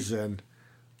season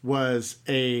was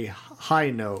a high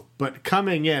note, but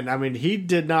coming in, he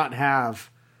did not have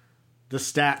the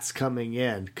stats coming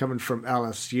from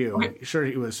LSU. Okay. Sure,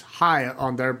 he was high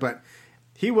on there, but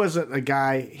he wasn't a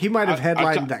guy. He might have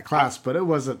headlined that class, but it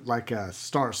wasn't like a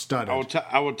star-studded.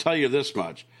 I will tell you this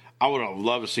much: I would have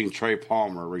loved to see Trey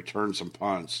Palmer return some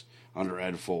punts under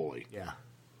Ed Foley. Yeah,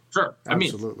 sure.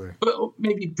 Absolutely. But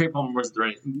maybe Trey Palmer wasn't the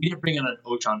right. We didn't bring in an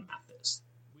Ochon Mathis.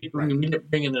 We didn't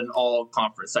bring in an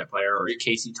all-conference type player or a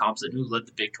Casey Thompson who led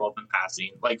the Big 12 in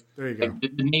passing. There you go.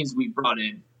 The names we brought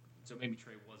in. So maybe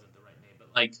Trey wasn't the right name,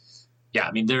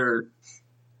 but they're.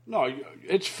 No,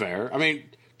 it's fair.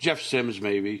 Jeff Sims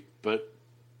maybe, but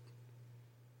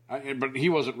he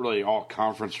wasn't really all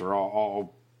conference or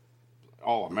all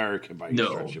American by any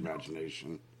stretch of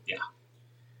imagination. Yeah,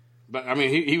 but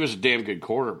he was a damn good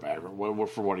quarterback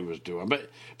for what he was doing. But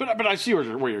I see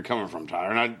where you're coming from, Tyler,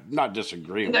 and I'm not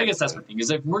disagreeing. I guess that's the thing is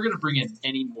if we're going to bring in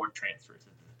any more transfers,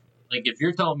 if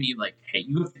you're telling me hey,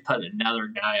 you have to cut another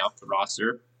guy off the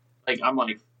roster. I'm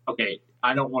okay,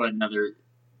 I don't want another.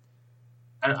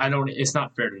 I don't. It's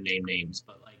not fair to name names,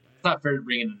 but it's not fair to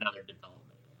bring in another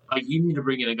development. You need to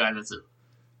bring in a guy that's a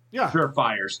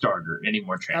surefire starter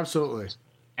anymore. Absolutely.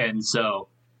 And so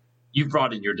you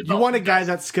brought in your development. You want a guy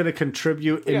that's going to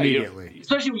contribute immediately,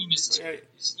 especially when you miss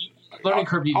learning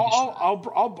curve.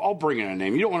 I'll bring in a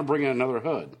name. You don't want to bring in another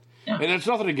Hood, and it's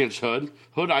nothing against Hood.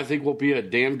 Hood, I think, will be a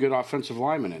damn good offensive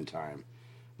lineman in time.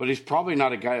 But he's probably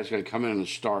not a guy that's going to come in and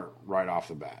start right off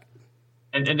the bat.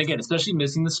 and again, especially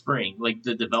missing the spring, like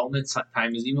the development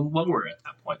time is even lower at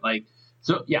that point. Like,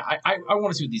 so yeah, I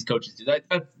want to see what these coaches do.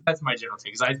 That's my general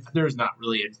take. Because there's not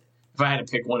really if I had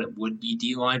to pick one, it would be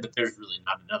D line, but there's really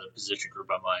not another position group.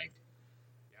 I'm like,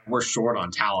 we're short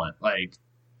on talent. Like,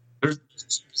 there's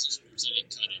two position groups I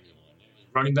didn't cut anyone.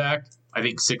 Running back, I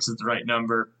think 6 is the right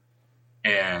number,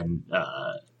 and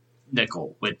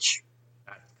nickel, which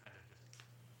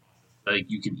like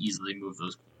you can easily move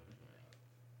those.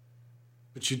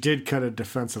 But you did cut a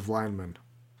defensive lineman.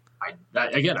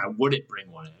 Again, I wouldn't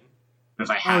bring one in if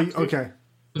I had to. Okay.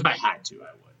 If I had to,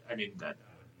 I would. I mean, that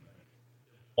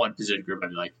one position group, I'd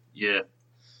be like, yeah.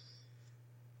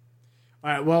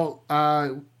 All right. Well,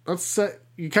 let's set.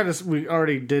 We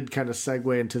already did kind of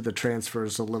segue into the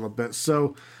transfers a little bit.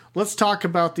 So let's talk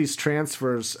about these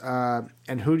transfers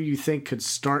and who do you think could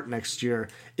start next year?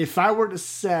 If I were to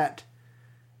set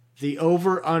the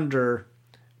over/under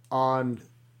on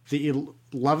the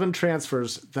 11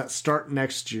 transfers that start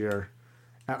next year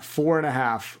at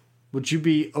 4.5, would you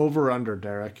be over/under,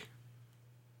 Derek?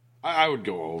 I would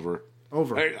go over.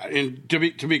 Over. And to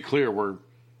be clear, we're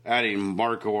adding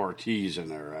Marco Ortiz in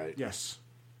there, right? Yes.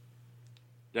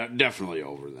 Definitely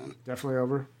over then. Definitely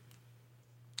over.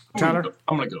 Tyler?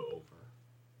 I'm going to go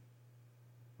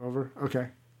over. Over? Okay.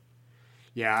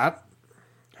 Yeah,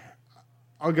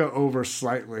 I'll go over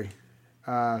slightly.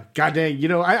 God dang,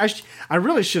 I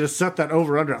really should have set that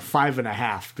over under at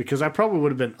 5.5 because I probably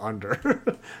would have been under.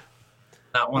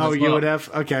 That one oh, as you well. would have?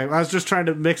 Okay, I was just trying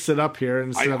to mix it up here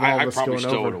instead of all of us probably going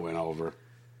still over. would have went over.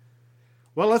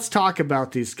 Well, let's talk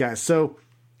about these guys. So,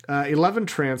 11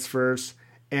 transfers,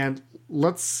 and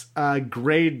let's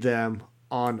grade them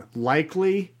on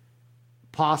likely,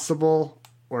 possible,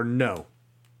 or no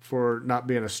for not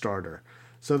being a starter.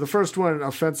 So the first one,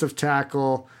 offensive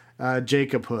tackle,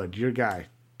 Jacob Hood, your guy,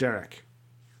 Derek.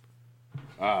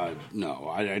 No,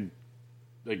 I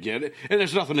get it. And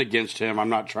there's nothing against him. I'm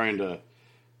not trying to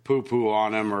poo-poo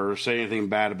on him or say anything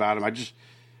bad about him.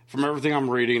 From everything I'm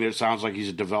reading, it sounds like he's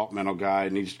a developmental guy,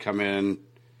 needs to come in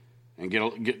and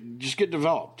get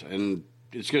developed. And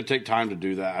it's going to take time to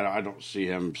do that. I don't see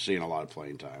him seeing a lot of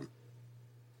playing time,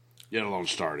 let alone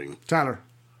starting. Tyler.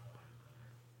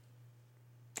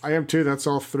 I am too. That's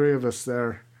all three of us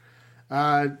there.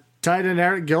 Tight end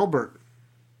Eric Gilbert.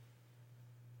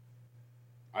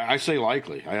 I say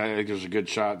likely. I think there's a good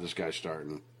shot this guy's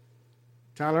starting.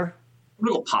 Tyler? I'm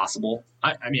going to go possible.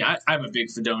 I'm a big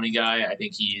Fedoni guy. I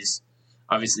think he's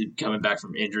obviously coming back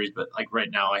from injuries, but like right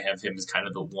now I have him as kind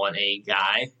of the 1A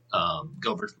guy.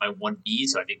 Gilbert's my 1B,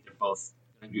 so I think they're both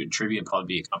going to be a tribute and probably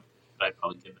be a company, but I'd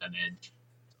probably give them an edge.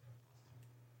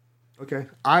 Okay.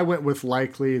 I went with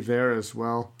likely there as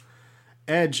well.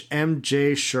 Edge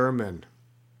MJ Sherman.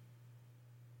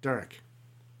 Derek.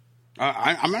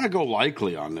 I'm going to go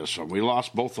likely on this one. We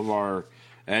lost both of our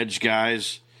edge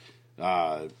guys.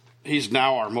 He's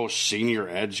now our most senior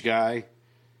edge guy.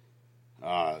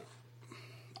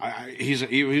 He's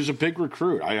a big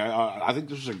recruit. I think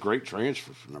this is a great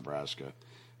transfer for Nebraska.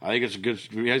 I think he's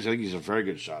a very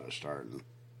good shot at starting.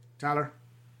 Tyler?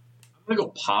 I'm going to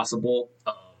go possible.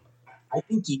 I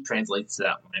think he translates to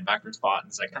that linebacker spot,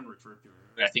 and as I kind of referred to,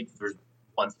 I think there's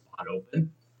one spot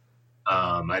open.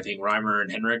 I think Reimer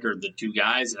and Henrik are the two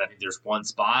guys, and I think there's one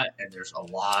spot, and there's a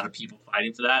lot of people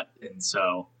fighting for that, and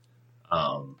so,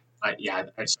 I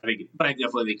definitely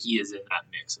think he is in that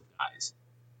mix of guys.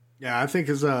 Yeah, I think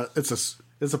I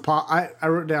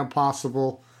wrote down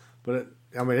possible, but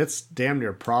it's damn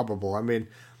near probable. I mean,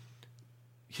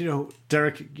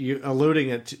 Derek, you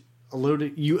alluded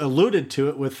to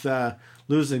it with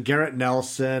losing Garrett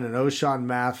Nelson and O'Shawn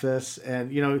Mathis,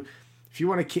 and if you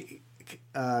want to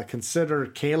consider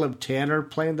Caleb Tanner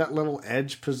playing that little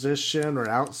edge position or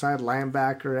outside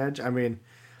linebacker edge,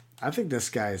 I think this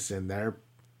guy's in there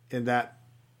in that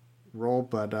role.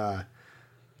 But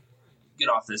get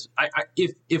off this.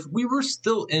 If we were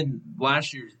still in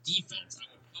last year's defense, I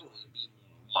would probably be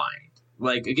more aligned.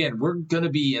 Like again, we're gonna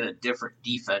be in a different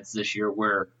defense this year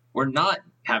where we're not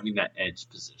having that edge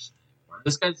position anymore.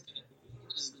 This guy's going to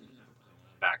play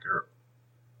linebacker,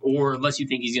 or unless you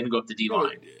think he's going to go up the D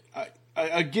line.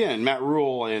 Again, Matt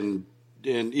Rule and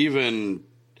even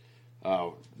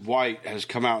White has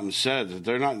come out and said that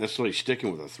they're not necessarily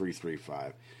sticking with a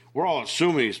 3-3-5. We're all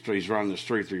assuming he's running this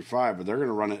 3-3-5, but they're going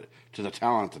to run it to the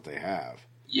talent that they have.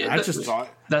 Yeah,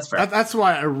 that's fair. That's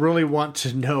why I really want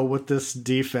to know what this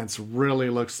defense really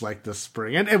looks like this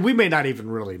spring, and we may not even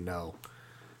really know.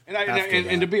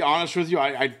 And to be honest with you,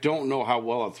 I don't know how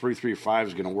well a 3-3-5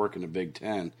 is going to work in the Big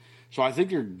Ten. So I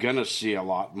think you're going to see a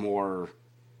lot more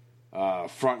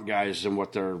front guys than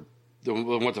what the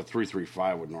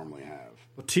 3-3-5 would normally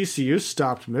have. Well, TCU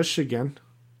stopped Michigan.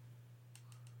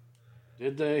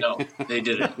 Did they? No, they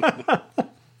didn't.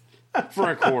 For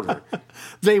a quarter.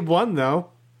 They won, though.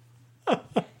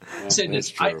 Saying this,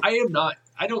 true. I am not.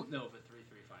 I don't know if a 3-3-5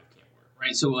 can't work,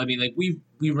 right? So I mean, like we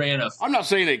ran a. I'm not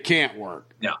saying it can't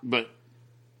work. Yeah. But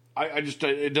I just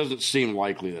it doesn't seem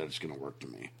likely that it's going to work to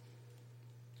me.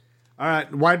 All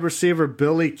right, wide receiver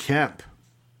Billy Kemp.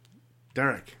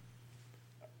 Derek.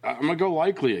 I'm going to go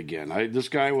likely again. This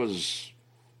guy was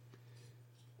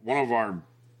one of our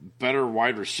better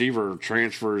wide receiver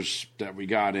transfers that we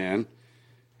got in.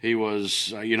 He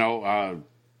was, I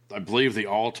believe the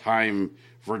all-time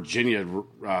Virginia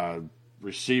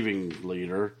receiving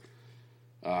leader.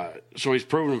 So he's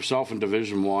proven himself in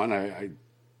Division I.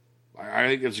 I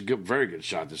think it's a very good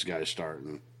shot this guy's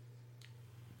starting.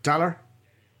 Tyler?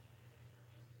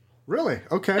 Really?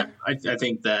 Okay. I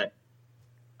think that.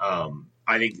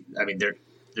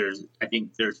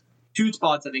 There's two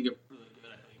spots I think are really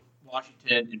good. I think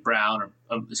Washington and Brown are,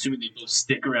 assuming they both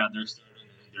stick around their starting.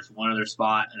 I think there's one other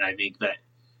spot, and I think that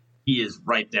he is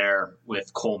right there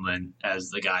with Coleman as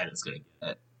the guy that's going to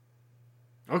get it.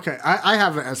 Okay, I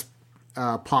have it as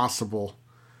possible.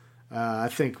 I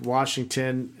think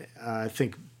Washington. I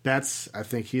think Betts. I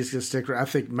think he's going to stick around. I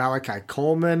think Malachi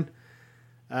Coleman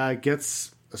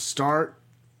gets a start.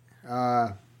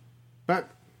 But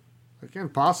again,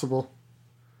 possible.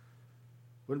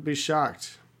 Wouldn't be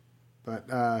shocked. But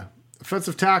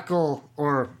offensive tackle,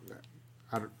 or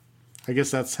I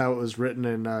guess that's how it was written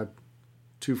in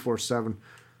 247.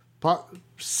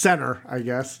 Center, I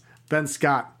guess. Ben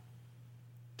Scott.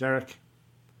 Derek.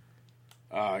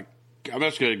 I'm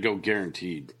just going to go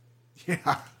guaranteed.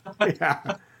 Yeah.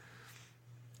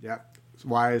 Yeah.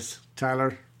 Wise.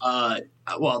 Tyler.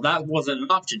 Well, that wasn't an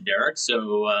option, Derek.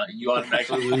 So you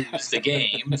automatically lose the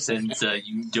game since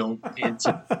you don't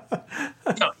answer.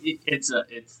 No,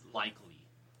 it's likely.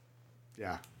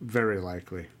 Yeah, very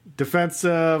likely.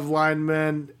 Defensive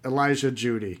lineman Elijah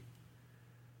Judy.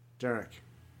 Derek.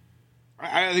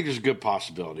 I think there's a good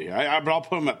possibility. But I'll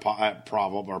put him at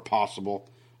probable or possible.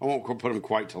 I won't put him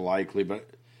quite to likely, but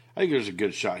I think there's a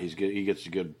good shot. He gets a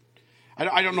good.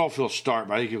 I don't know if he'll start,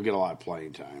 but I think he'll get a lot of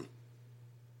playing time.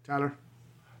 Tyler.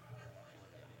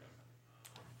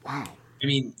 Wow. I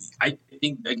mean, I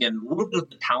think, again, a little bit of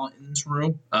the talent in this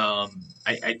room.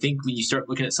 I think when you start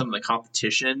looking at some of the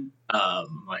competition, I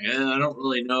don't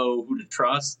really know who to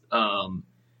trust. And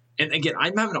again,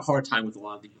 I'm having a hard time with a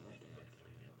lot of these.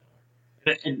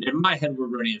 And in my head, we're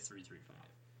running a 3-3-5.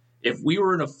 If we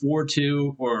were in a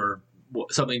 4-2 or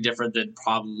something different, then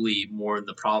probably more in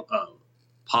the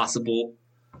possible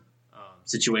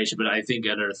situation. But I think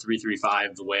under a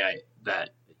 3-3-5, the way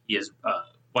that he is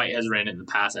White has ran in the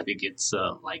past, I think it's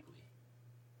likely.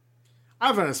 I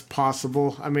have it as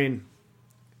possible. I mean,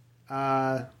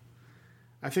 I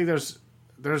think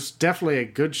there's definitely a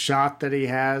good shot that he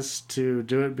has to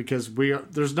do it because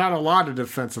there's not a lot of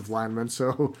defensive linemen,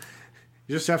 so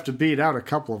you just have to beat out a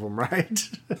couple of them, right?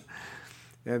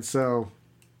 And so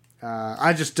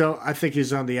I think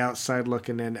he's on the outside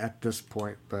looking in at this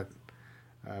point, but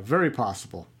very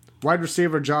possible. Wide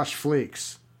receiver Josh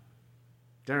Fleeks.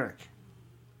 Derek.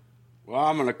 Well,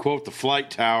 I'm going to quote the flight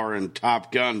tower in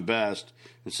Top Gun best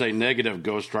and say negative,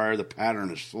 Ghost Rider, the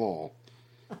pattern is full.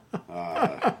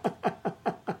 I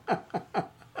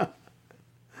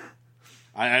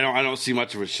don't see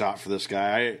much of a shot for this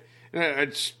guy.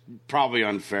 It's probably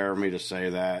unfair of me to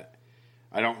say that.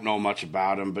 I don't know much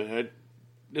about him, but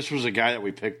this was a guy that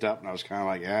we picked up, and I was kind of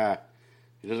like,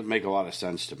 he doesn't make a lot of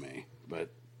sense to me. But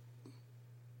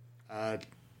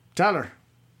Tyler.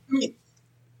 I mean,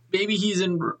 maybe he's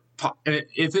in.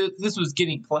 If this was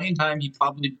getting playing time, he'd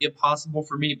probably be possible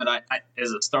for me. But I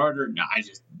as a starter, no,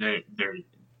 they're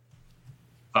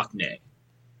fuck nay.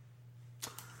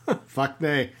 Fuck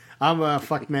nay. I'm a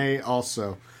fuck nay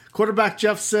also. Quarterback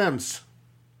Jeff Sims.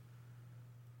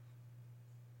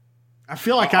 I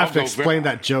feel like I have to explain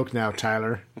that joke now,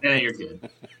 Tyler. Yeah, you're good.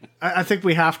 I think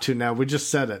we have to now. We just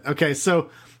said it. Okay,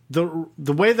 so the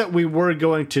way that we were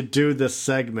going to do this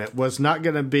segment was not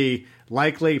going to be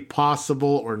likely,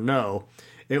 possible, or no.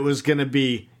 It was going to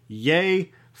be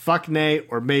yay, fuck nay,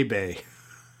 or maybe.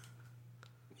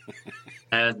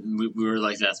 And we were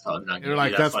like, that's probably not. You're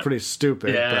like, that's pretty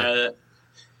stupid. Yeah, but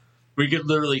we could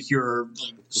literally hear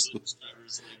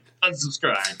subscribers like,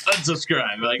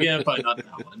 unsubscribe. We're like, yeah, probably not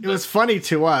that one. It was funny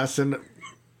to us,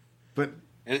 but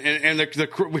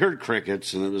we heard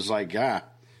crickets, and it was like,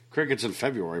 crickets in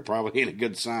February probably ain't a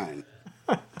good sign.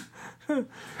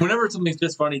 Whenever something's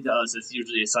just funny to us, it's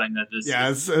usually a sign that this. Yeah,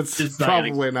 it's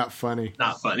probably not funny.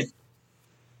 Not funny.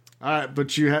 All right,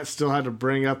 but you still had to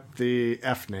bring up the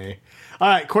FNA. All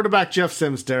right, quarterback Jeff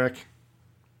Sims, Derek.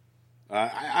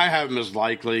 I have him as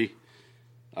likely.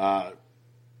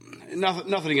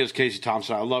 Nothing against Casey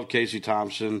Thompson. I love Casey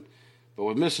Thompson, but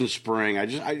with missing spring,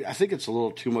 I think it's a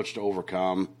little too much to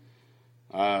overcome.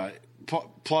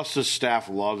 Plus, the staff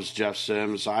loves Jeff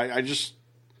Sims.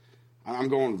 I'm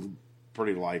going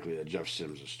pretty likely that Jeff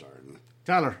Sims is starting.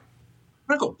 Tyler.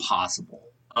 I'm going to go possible.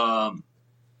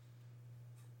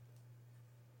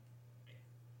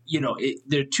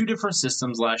 There are two different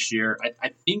systems last year.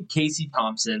 I think Casey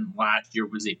Thompson last year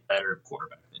was a better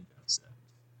quarterback than Jeff Sims.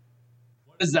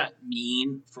 What does that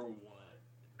mean for what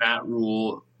Matt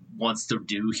Rule wants to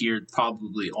do here?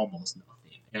 Probably almost nothing.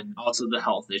 And also the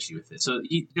health issue with it. So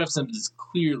Jeff Sims is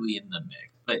clearly in the mix.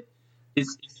 But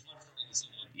it's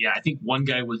I think one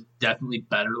guy was definitely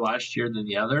better last year than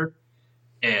the other.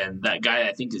 And that guy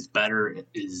I think is better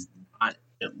is not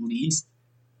at least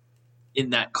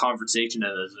in that conversation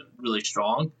that is really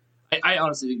strong. I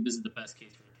honestly think this is the best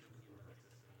case for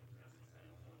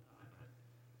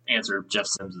answer. Jeff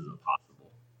Sims is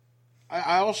impossible.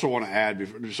 I also want to add,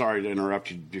 sorry to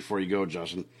interrupt you before you go,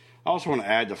 Justin. I also want to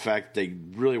add the fact that they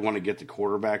really want to get the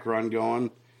quarterback run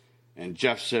going, and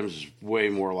Jeff Sims is way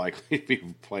more likely to be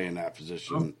playing that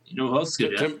position. Well, you know who else is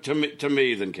good? To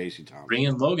me than Casey Thompson. Bring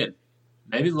in Logan.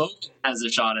 Maybe Logan has a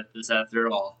shot at this after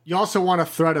all. You also want a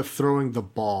threat of throwing the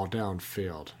ball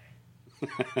downfield.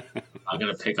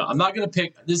 I'm not gonna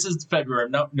pick. This is February.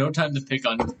 No time to pick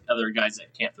on other guys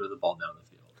that can't throw the ball down the field.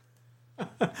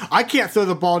 I can't throw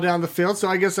the ball down the field, so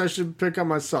I guess I should pick on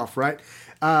myself, right?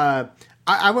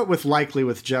 I went with likely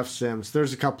with Jeff Sims.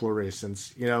 There's a couple of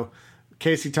reasons.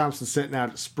 Casey Thompson sitting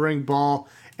out at spring ball,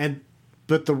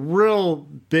 but the real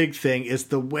big thing is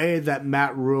the way that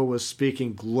Matt Rule was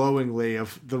speaking glowingly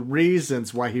of the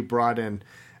reasons why he brought in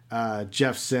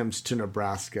Jeff Sims to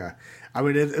Nebraska. I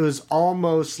mean, it was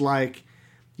almost like,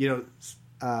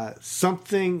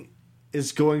 something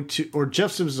is going to, or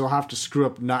Jeff Sims will have to screw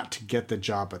up not to get the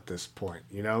job at this point.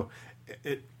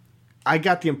 I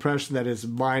got the impression that his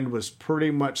mind was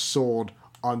pretty much sold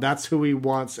on that's who he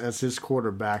wants as his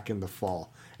quarterback in the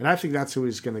fall. And I think that's who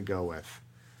he's going to go with.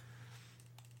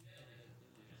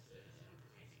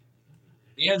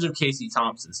 The answer of Casey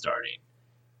Thompson starting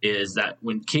is that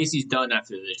when Casey's done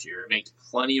after this year, it makes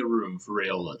plenty of room for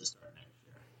Raiola to start next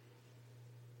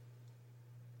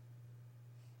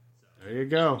year. There you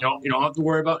go. You don't have to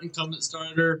worry about incumbent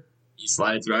starter. He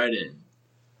slides right in.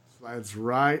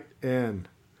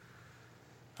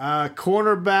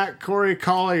 Cornerback Corey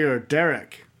Collier,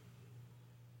 Derek.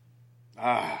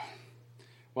 Well,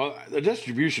 the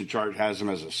distribution chart has him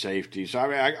as a safety, so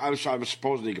I was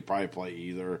supposing he could probably play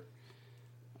either.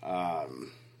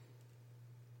 I'm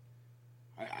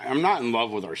not in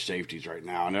love with our safeties right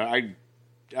now, and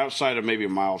outside of maybe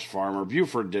Miles Farmer,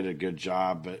 Buford did a good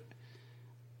job, but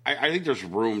I think there's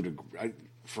room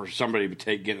for somebody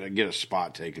to get a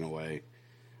spot taken away.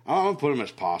 I'm going to put him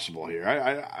as possible here.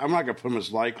 I'm not going to put him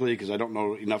as likely because I don't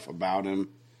know enough about him.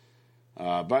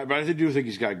 But I do think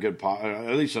he's got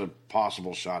at least a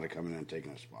possible shot at coming in and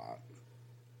taking a spot.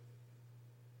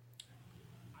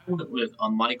 I went with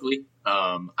unlikely.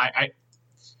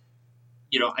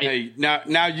 Hey,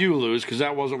 now you lose because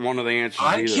that wasn't one of the answers.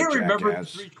 I can't remember the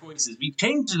three choices. We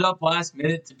changed it up last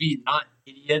minute to be not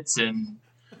idiots and.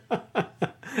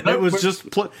 It's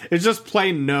just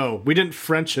plain no. We didn't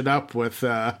French it up with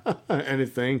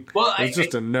anything. Well, it's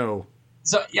just a no.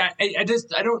 So yeah, I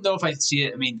don't know if I see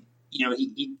it. I mean,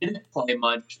 he didn't play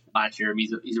much last year. I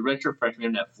mean, he's a redshirt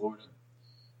freshman at Florida.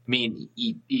 I mean,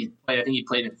 I think he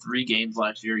played in 3 games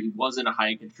last year. He wasn't a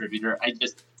high contributor.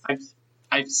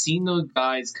 I've seen those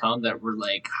guys come that were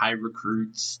like high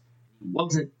recruits. He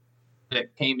wasn't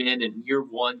that came in and year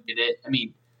one did it. I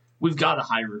mean. We've got a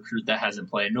high recruit that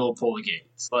hasn't played no Pola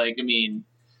games.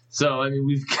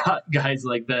 We've got guys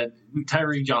like that.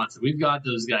 Tyree Johnson. We've got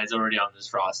those guys already on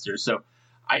this roster. So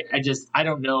I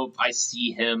don't know if I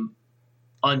see him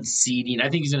unseating. I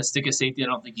think he's going to stick a safety. I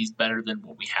don't think he's better than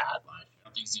what we had last year. I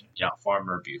don't think he's going to get out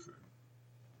Farmer or Buford.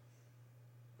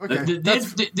 Okay.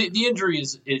 The injury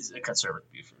is a concern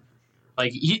with Buford.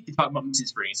 Like he talking about missing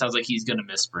spring. It sounds like he's going to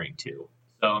miss spring too.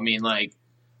 So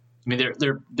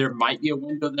there might be a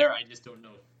window there. I just don't know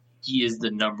if he is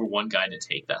the number one guy to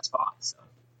take that spot. So.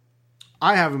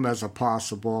 I have him as a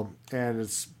possible, and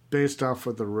it's based off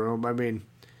of the room. I mean,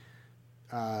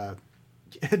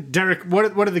 Derek,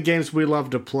 what are the games we love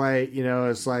to play?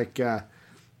 It's like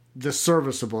the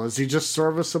serviceable. Is he just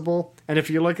serviceable? And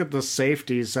if you look at the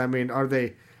safeties, I mean, are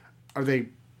they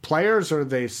players or are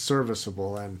they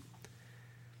serviceable? And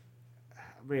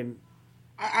I mean.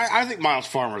 I think Miles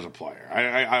Farmer's a player.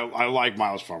 I like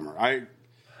Miles Farmer.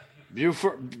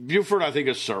 Buford I think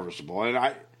is serviceable,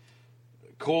 and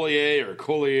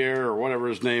Collier or whatever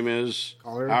his name is,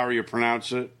 Collier? however you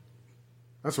pronounce it.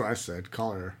 That's what I said,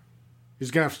 Collier. He's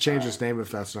going to have to change his name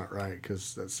if that's not right,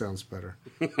 because that sounds better.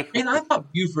 And I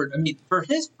thought Buford, for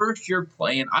his first year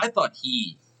playing, I thought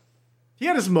he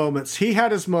had his moments. He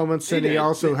had his moments, and he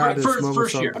also had his moments.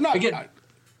 First year. I'm not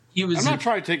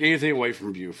trying to take anything away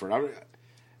from Buford,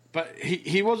 but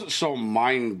he wasn't so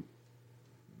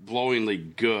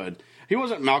mind-blowingly good. He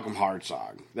wasn't Malcolm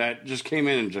Hartzog that just came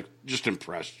in and just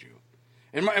impressed you.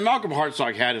 And Malcolm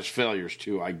Hartzog had his failures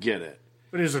too. I get it.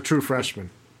 But he was a true freshman.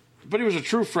 But he was a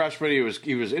true freshman.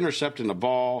 He was intercepting the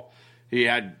ball. He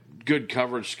had good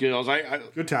coverage skills.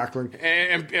 Good tackling.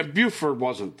 And Buford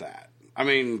wasn't that. I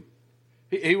mean,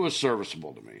 he was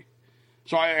serviceable to me.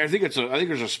 So I think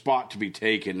there's a spot to be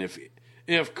taken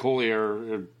if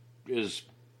Collier is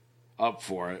up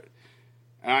for it.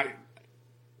 And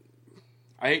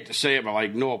I hate to say it, but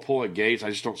like Noah Pullett-Gates, I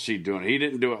just don't see doing it. He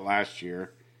didn't do it last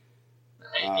year.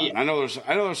 I know there's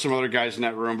some other guys in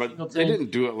that room, but they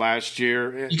didn't do it last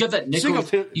year. You got that nickel.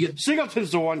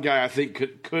 Singleton's the one guy I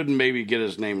think could maybe get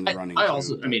his name in the running. I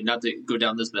also, not to go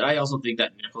down this, but I also think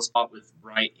that nickel spot with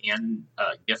Wright and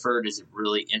Gifford is a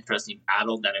really interesting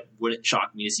battle. That it wouldn't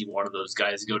shock me to see one of those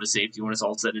guys go to safety when it's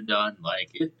all said and done.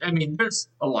 There's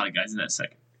a lot of guys in that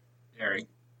secondary.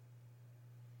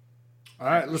 All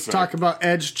right, let's talk about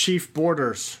Edge Chief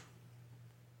Borders.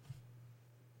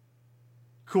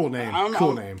 Cool name.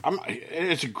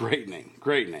 It's a great name.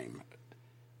 Great name.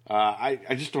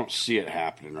 I just don't see it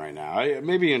happening right now.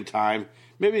 Maybe in time.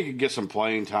 Maybe he could get some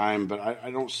playing time, but I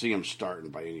don't see him starting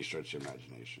by any stretch of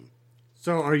imagination.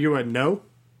 So are you a no?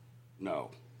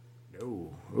 No.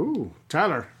 No. Ooh,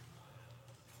 Tyler.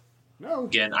 No.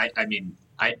 Again, I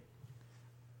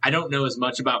don't know as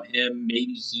much about him.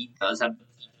 Maybe he does have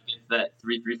that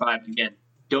 3-3-5 again.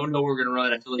 Don't know what we're going to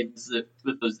run. I feel like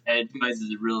with those edge guys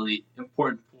is a really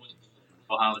important point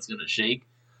of how it's going to shake.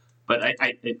 But I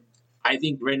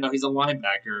think right now he's a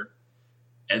linebacker.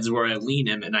 That's where I lean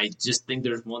him, and I just think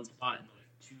there's one spot and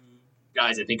two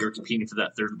guys I think are competing for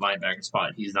that third linebacker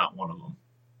spot. He's not one of them.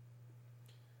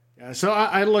 Yeah, so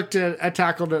I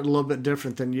tackled it a little bit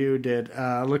different than you did.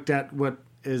 I looked at what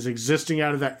is existing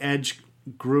out of that edge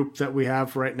group that we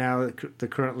have right now,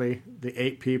 currently the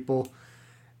 8 people.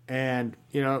 And,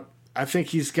 I think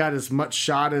he's got as much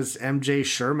shot as MJ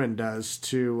Sherman does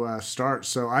to start.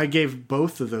 So I gave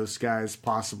both of those guys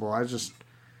possible. I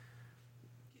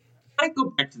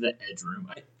go back to the edge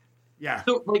room. Yeah.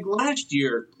 So, last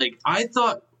year, I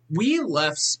thought we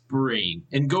left spring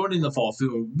and going in the fall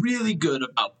feeling really good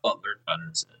about Butler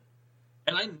Gunnarsson.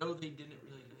 And I know they didn't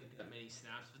really get that many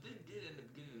snaps, but they did end up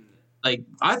getting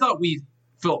I thought we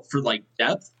felt for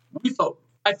depth.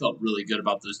 I felt really good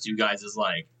about those two guys as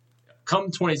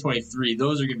come 2023,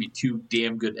 those are going to be two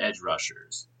damn good edge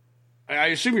rushers. I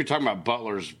assume you're talking about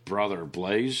Butler's brother,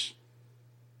 Blaze?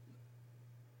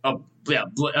 Oh, yeah.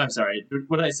 I'm sorry.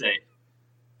 What did I say?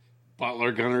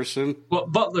 Butler Gunnarsson? Well,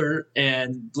 Butler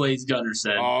and Blaze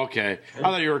Gunnarsson. Oh, okay. I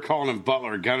thought you were calling him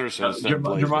Butler Gunnarsson instead of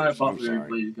Blaze Butler Gunnarsson. and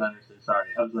Blaze Gunnarsson. Sorry.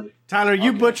 I was Tyler,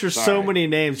 you butcher so many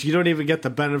names, you don't even get the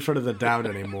benefit of the doubt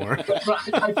anymore. I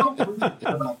felt really good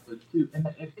about this, too. And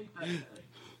I think that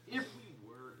if we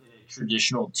were in a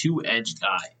traditional two-edge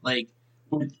guy,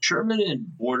 with Sherman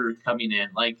and Borders coming in,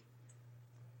 I'm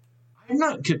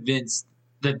not convinced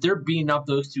that they're beating up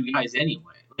those two guys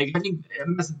anyway. I think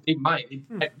they might.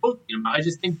 Both beat them. I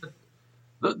just think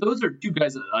that those are two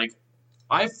guys that,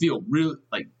 I feel really,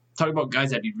 talking about guys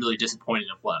that'd be really disappointed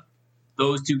if left.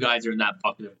 Those two guys are in that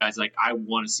bucket of guys I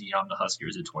want to see on the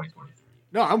Huskers in 2023.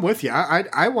 No, I'm with you.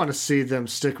 I want to see them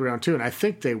stick around too, and I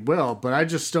think they will, but I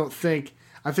just don't think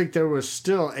 – I think there was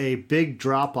still a big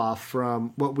drop-off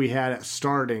from what we had at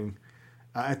starting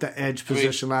at the edge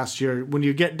position last year. When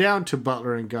you get down to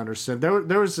Butler and Gunnarsson,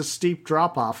 there was a steep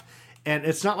drop-off, and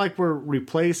it's not like we're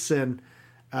replacing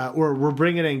or we're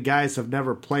bringing in guys that have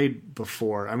never played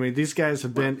before. I mean, these guys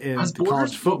have been in the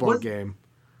college football game.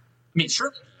 I mean,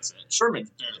 Sherman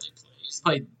barely played. He's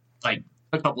played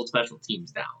a couple of special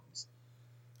teams downs.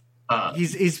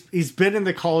 He's been in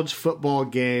the college football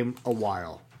game a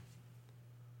while.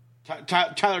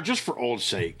 Tyler, just for old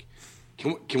sake,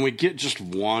 can we get just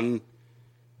one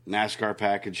NASCAR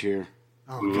package here?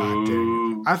 Oh God,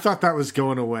 dude! I thought that was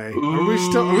going away. Are we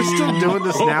still doing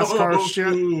this NASCAR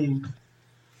shit?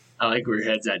 I like where your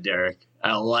head's at, Derek.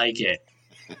 I like it.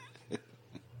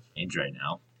 Change right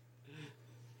now.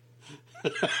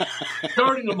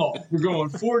 Starting them all. We're going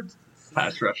Ford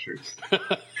pass rushers.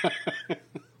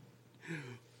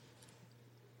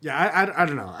 Yeah, I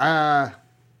don't know.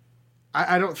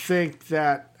 I don't think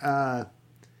that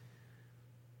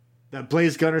that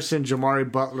Blaze Gunnarsson, Jamari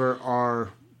Butler are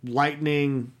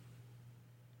lightning.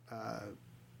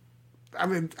 I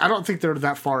mean, I don't think they're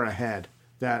that far ahead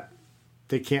that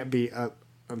they can't be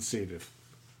unseated.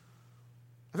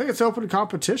 I think it's open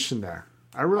competition there.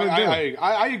 I really do.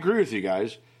 I agree with you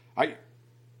guys. I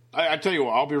tell you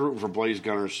what, I'll be rooting for Blaze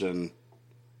Gunnarsson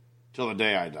till the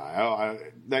day I die.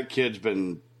 That kid's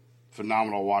been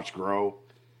phenomenal to watch grow.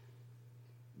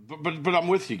 But I'm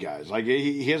with you guys. Like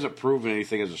he hasn't proven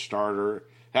anything as a starter.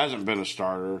 Hasn't been a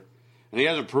starter, and he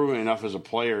hasn't proven enough as a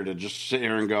player to just sit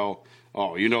here and go,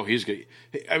 "Oh, he's good."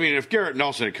 I mean, if Garrett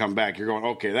Nelson had come back, you're going,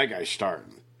 "Okay, that guy's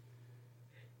starting."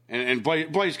 And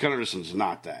Blaze Gunnarson's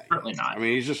not that. Certainly not. I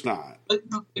mean, he's just not. But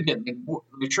again,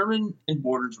 Sherman and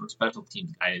Borders were special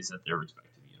teams guys at their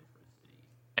respective university,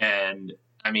 and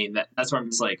I mean that's where I'm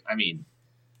just like, I mean,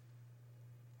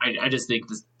 I just think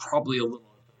this probably a little.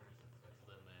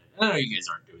 I know you guys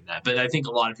aren't doing that, but I think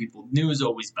a lot of people knew is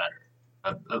always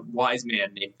better. A wise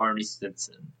man named Barney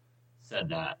Stinson said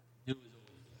that. New is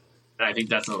always better. And I think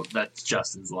that's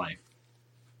Justin's life.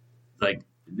 Like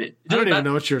I don't even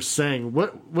know what you're saying.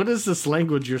 What is this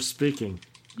language you're speaking?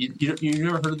 You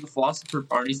never heard of the philosopher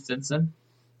Barney Stinson?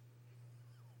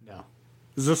 No.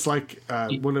 Is this like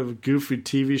one of the goofy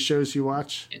TV shows you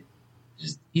watch?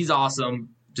 He's awesome.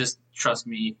 Just trust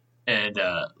me and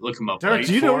look him up. Derek,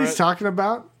 do you know what he's talking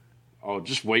about? Oh,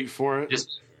 just wait for it.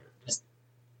 Just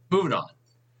moving on.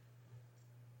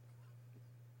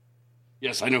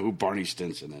 Yes, I know who Barney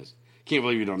Stinson is. Can't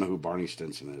believe you don't know who Barney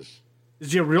Stinson is.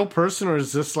 Is he a real person or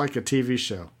is this like a TV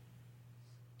show?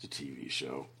 It's a TV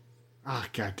show. Ah,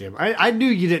 goddamn! I knew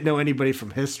you didn't know anybody from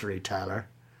history, Tyler.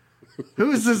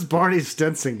 Who is this Barney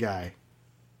Stinson guy?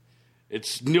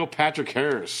 It's Neil Patrick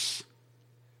Harris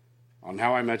on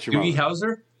How I Met Your Mother. Doogie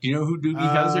Howser? Do you know who Doogie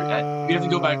Howser? You have to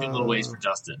go back a little ways for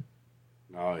Justin.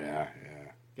 Oh yeah.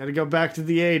 Got to go back to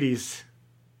the '80s.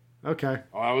 Okay.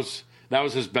 Oh, that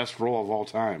was his best role of all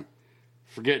time.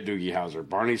 Forget Doogie Howser,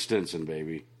 Barney Stinson,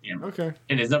 baby. Yeah. Okay.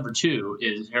 And his number 2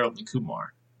 is Harold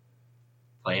Kumar,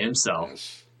 playing himself.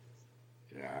 Yes.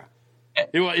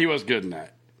 Yeah. He was good in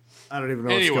that. I don't even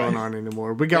know what's going on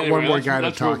anymore. We got one more guy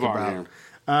to talk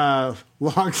about.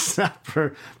 Long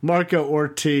snapper Marco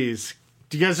Ortiz.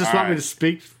 Do you guys just want me to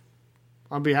speak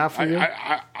on behalf of you?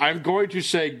 I'm going to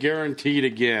say guaranteed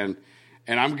again,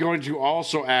 and I'm going to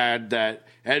also add that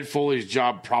Ed Foley's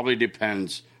job probably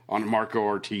depends on Marco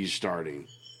Ortiz starting.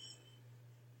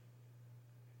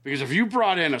 Because if you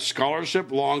brought in a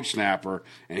scholarship long snapper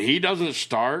and he doesn't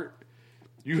start,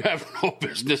 you have no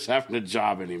business having a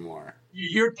job anymore.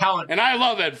 You're talented. And I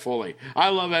love Ed Foley. I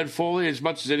love Ed Foley as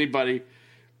much as anybody.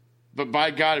 But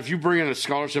by God, if you bring in a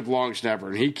scholarship long snapper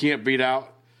and he can't beat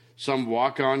out some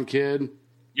walk-on kid,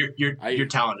 your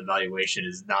talent evaluation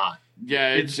is not.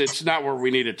 Yeah, it's not where we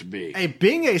need it to be. Hey,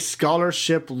 being a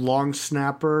scholarship long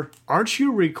snapper, aren't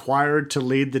you required to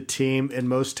lead the team in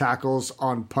most tackles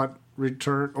on punt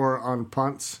return or on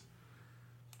punts?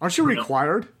 Aren't you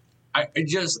required?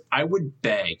 I would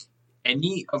beg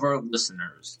any of our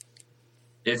listeners,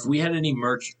 if we had any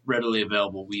merch readily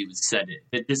available, we would send it.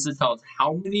 That this is tell us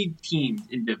how many teams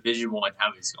in Division I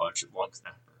have a scholarship long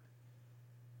snapper.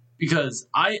 Because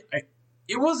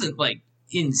it wasn't like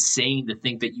insane to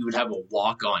think that you would have a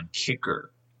walk-on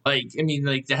kicker. Like, I mean,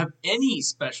 like to have any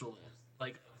specialist,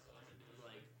 like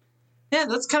yeah,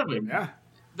 that's kind of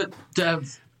but to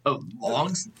have a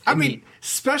long. I mean,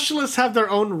 specialists have their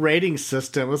own rating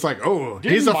system. It's like, oh,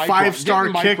 he's a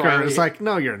 5-star kicker. Riley, it's like,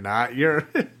 no, you're not.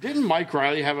 Didn't Mike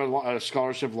Riley have a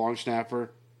scholarship long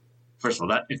snapper? First of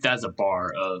all, if that's a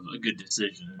bar of a good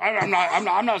decision,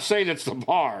 I'm not saying it's the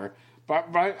bar.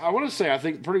 But I want to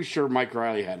say, pretty sure Mike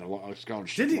Riley had a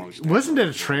scholarship. Wasn't it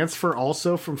a transfer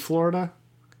also from Florida?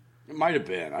 It might have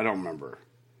been. I don't remember.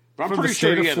 But I'm pretty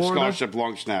sure he had a scholarship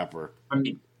long snapper. I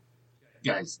mean,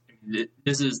 guys,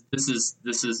 this is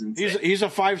insane. He's a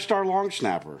 5-star long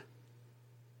snapper.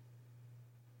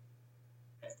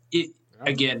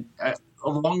 Again,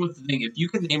 along with the thing, if you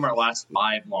can name our last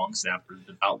 5 long snappers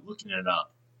without looking it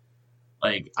up,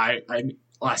 like I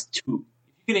last 2.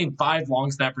 You can name 5 long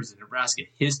snappers in Nebraska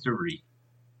history.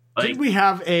 Like, did we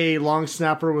have a long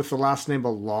snapper with the last name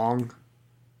of Long?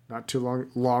 Not too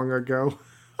long ago.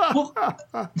 Well,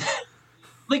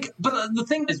 but the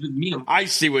thing is with me, I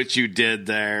see what you did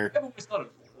there. I've always thought of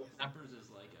long snappers as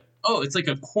like it's like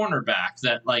a cornerback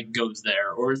that like goes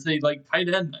there, or it's a like tight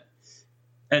end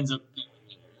that ends up.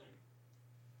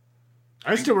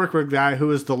 I used to work with a guy who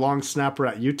was the long snapper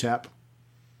at UTEP.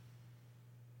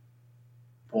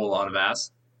 Pull a lot of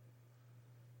ass.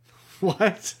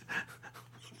 What?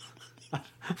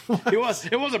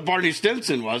 It wasn't Barney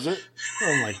Stinson, was it?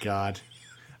 Oh my God.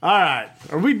 All right.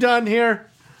 Are we done here?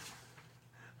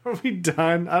 Are we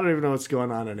done? I don't even know what's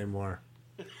going on anymore.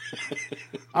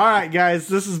 All right, guys.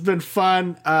 This has been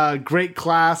fun. Great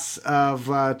class of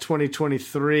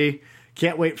 2023.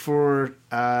 Can't wait for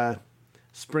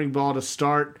spring ball to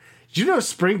start. Did you know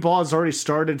spring ball has already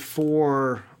started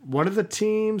for one of the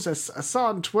teams? I saw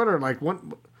on Twitter, like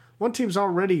one team's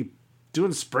already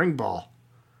doing spring ball.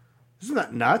 Isn't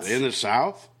that nuts? In the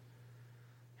South?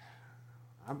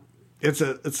 It's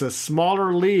a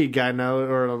smaller league, I know,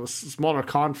 or a smaller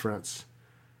conference.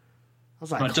 I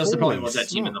was like, but Justin probably wants that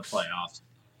smokes. team in the playoffs.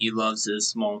 He loves his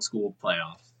small school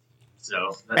playoffs.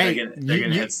 So Hey, they're going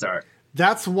to head start.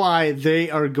 That's why they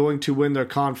are going to win their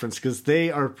conference, because they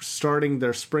are starting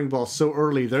their spring ball so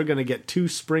early. They're going to get 2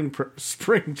 spring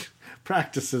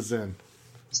practices in.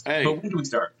 Hey, But when do we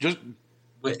start? just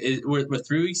We're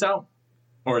 3 weeks out?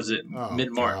 Or is it Oh,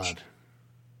 mid-March?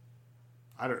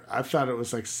 God. I thought it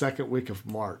was like second week of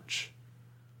March.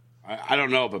 I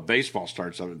don't know, but baseball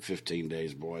starts up in 15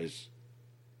 days, boys.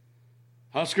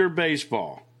 Husker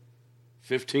baseball,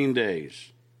 15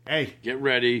 days. Hey, Get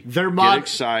ready. Their Get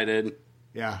excited.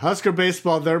 yeah, Husker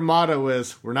baseball, their motto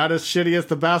is, we're not as shitty as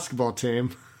the basketball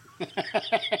team.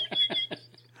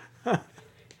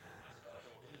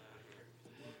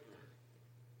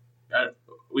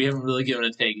 We haven't really given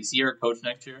a take. Is he our coach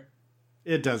next year?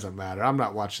 It doesn't matter. I'm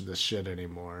not watching this shit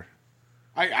anymore.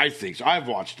 I think so. I've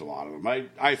watched a lot of them.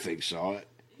 I think so.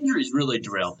 Injuries really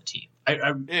derailed the team.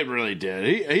 It really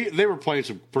did. They were playing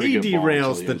some pretty He good ball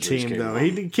derails until the injuries team, came though.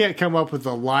 along. He can't come up with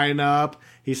a lineup.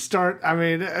 I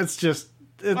mean, it's just...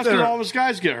 That's because all of his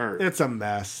guys get hurt. It's a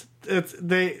mess.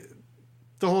 The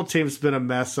whole team's been a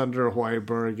mess under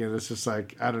Hoiberg, and it's just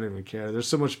like, I don't even care. There's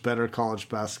so much better college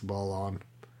basketball on.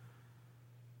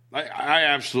 I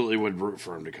absolutely would root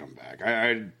for him to come back.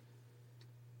 I'm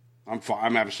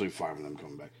absolutely fine with him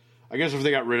coming back. I guess if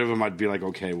they got rid of him, I'd be like,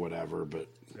 okay, whatever. But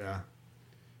Yeah.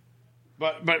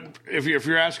 but if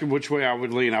you're asking which way I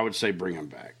would lean, I would say bring him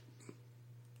back.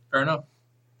 Fair enough.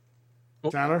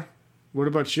 Tyler, what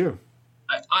about you?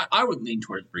 I would lean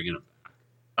towards bringing him back.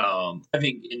 I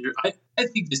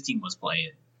think this team was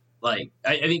playing. Like,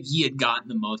 I think he had gotten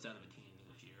the most out of the team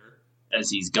this year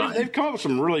as he's gotten. They've come up with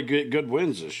some really good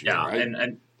wins this year. Yeah, right?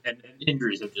 and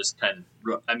injuries have just kind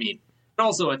of. I mean, but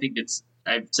also I think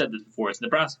I've said this before. It's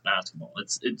Nebraska basketball.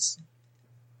 It's.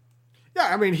 Yeah,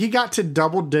 I mean, he got to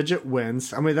double-digit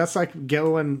wins. I mean, that's like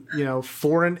going,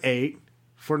 4-8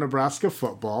 for Nebraska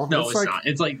football. No, it's like, not.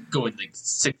 It's like going like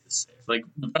 6-6. Like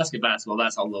Nebraska basketball,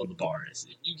 that's how low the bar is.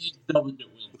 You get double-digit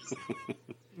wins.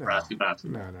 Nebraska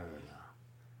basketball. No.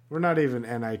 We're not even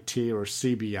NIT or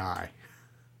CBI.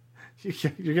 You're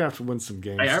going to have to win some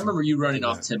games. I remember you running do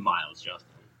off that. 10 miles, Justin.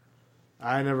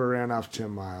 I never ran off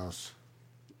Tim Miles.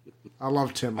 I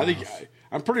love Tim Miles.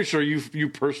 I'm pretty sure you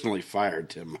personally fired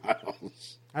Tim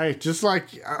Miles. Hey, just like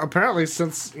apparently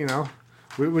since,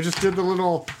 we just did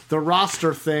the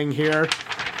roster thing here.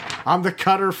 I'm the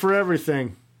cutter for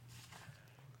everything.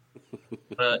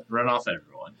 Run off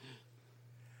everyone.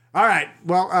 All right.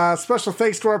 Well, special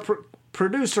thanks to our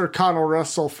producer, Connell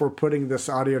Russell, for putting this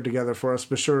audio together for us.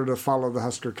 Be sure to follow the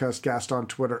Husker Cuzcast on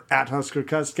Twitter at Husker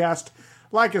Cuzcast.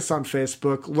 Like us on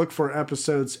Facebook. Look for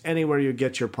episodes anywhere you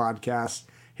get your podcasts.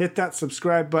 Hit that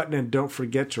subscribe button and don't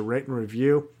forget to rate and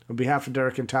review. On behalf of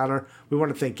Derek and Tyler, we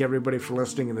want to thank everybody for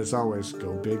listening. And as always,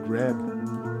 go Big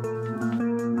Red.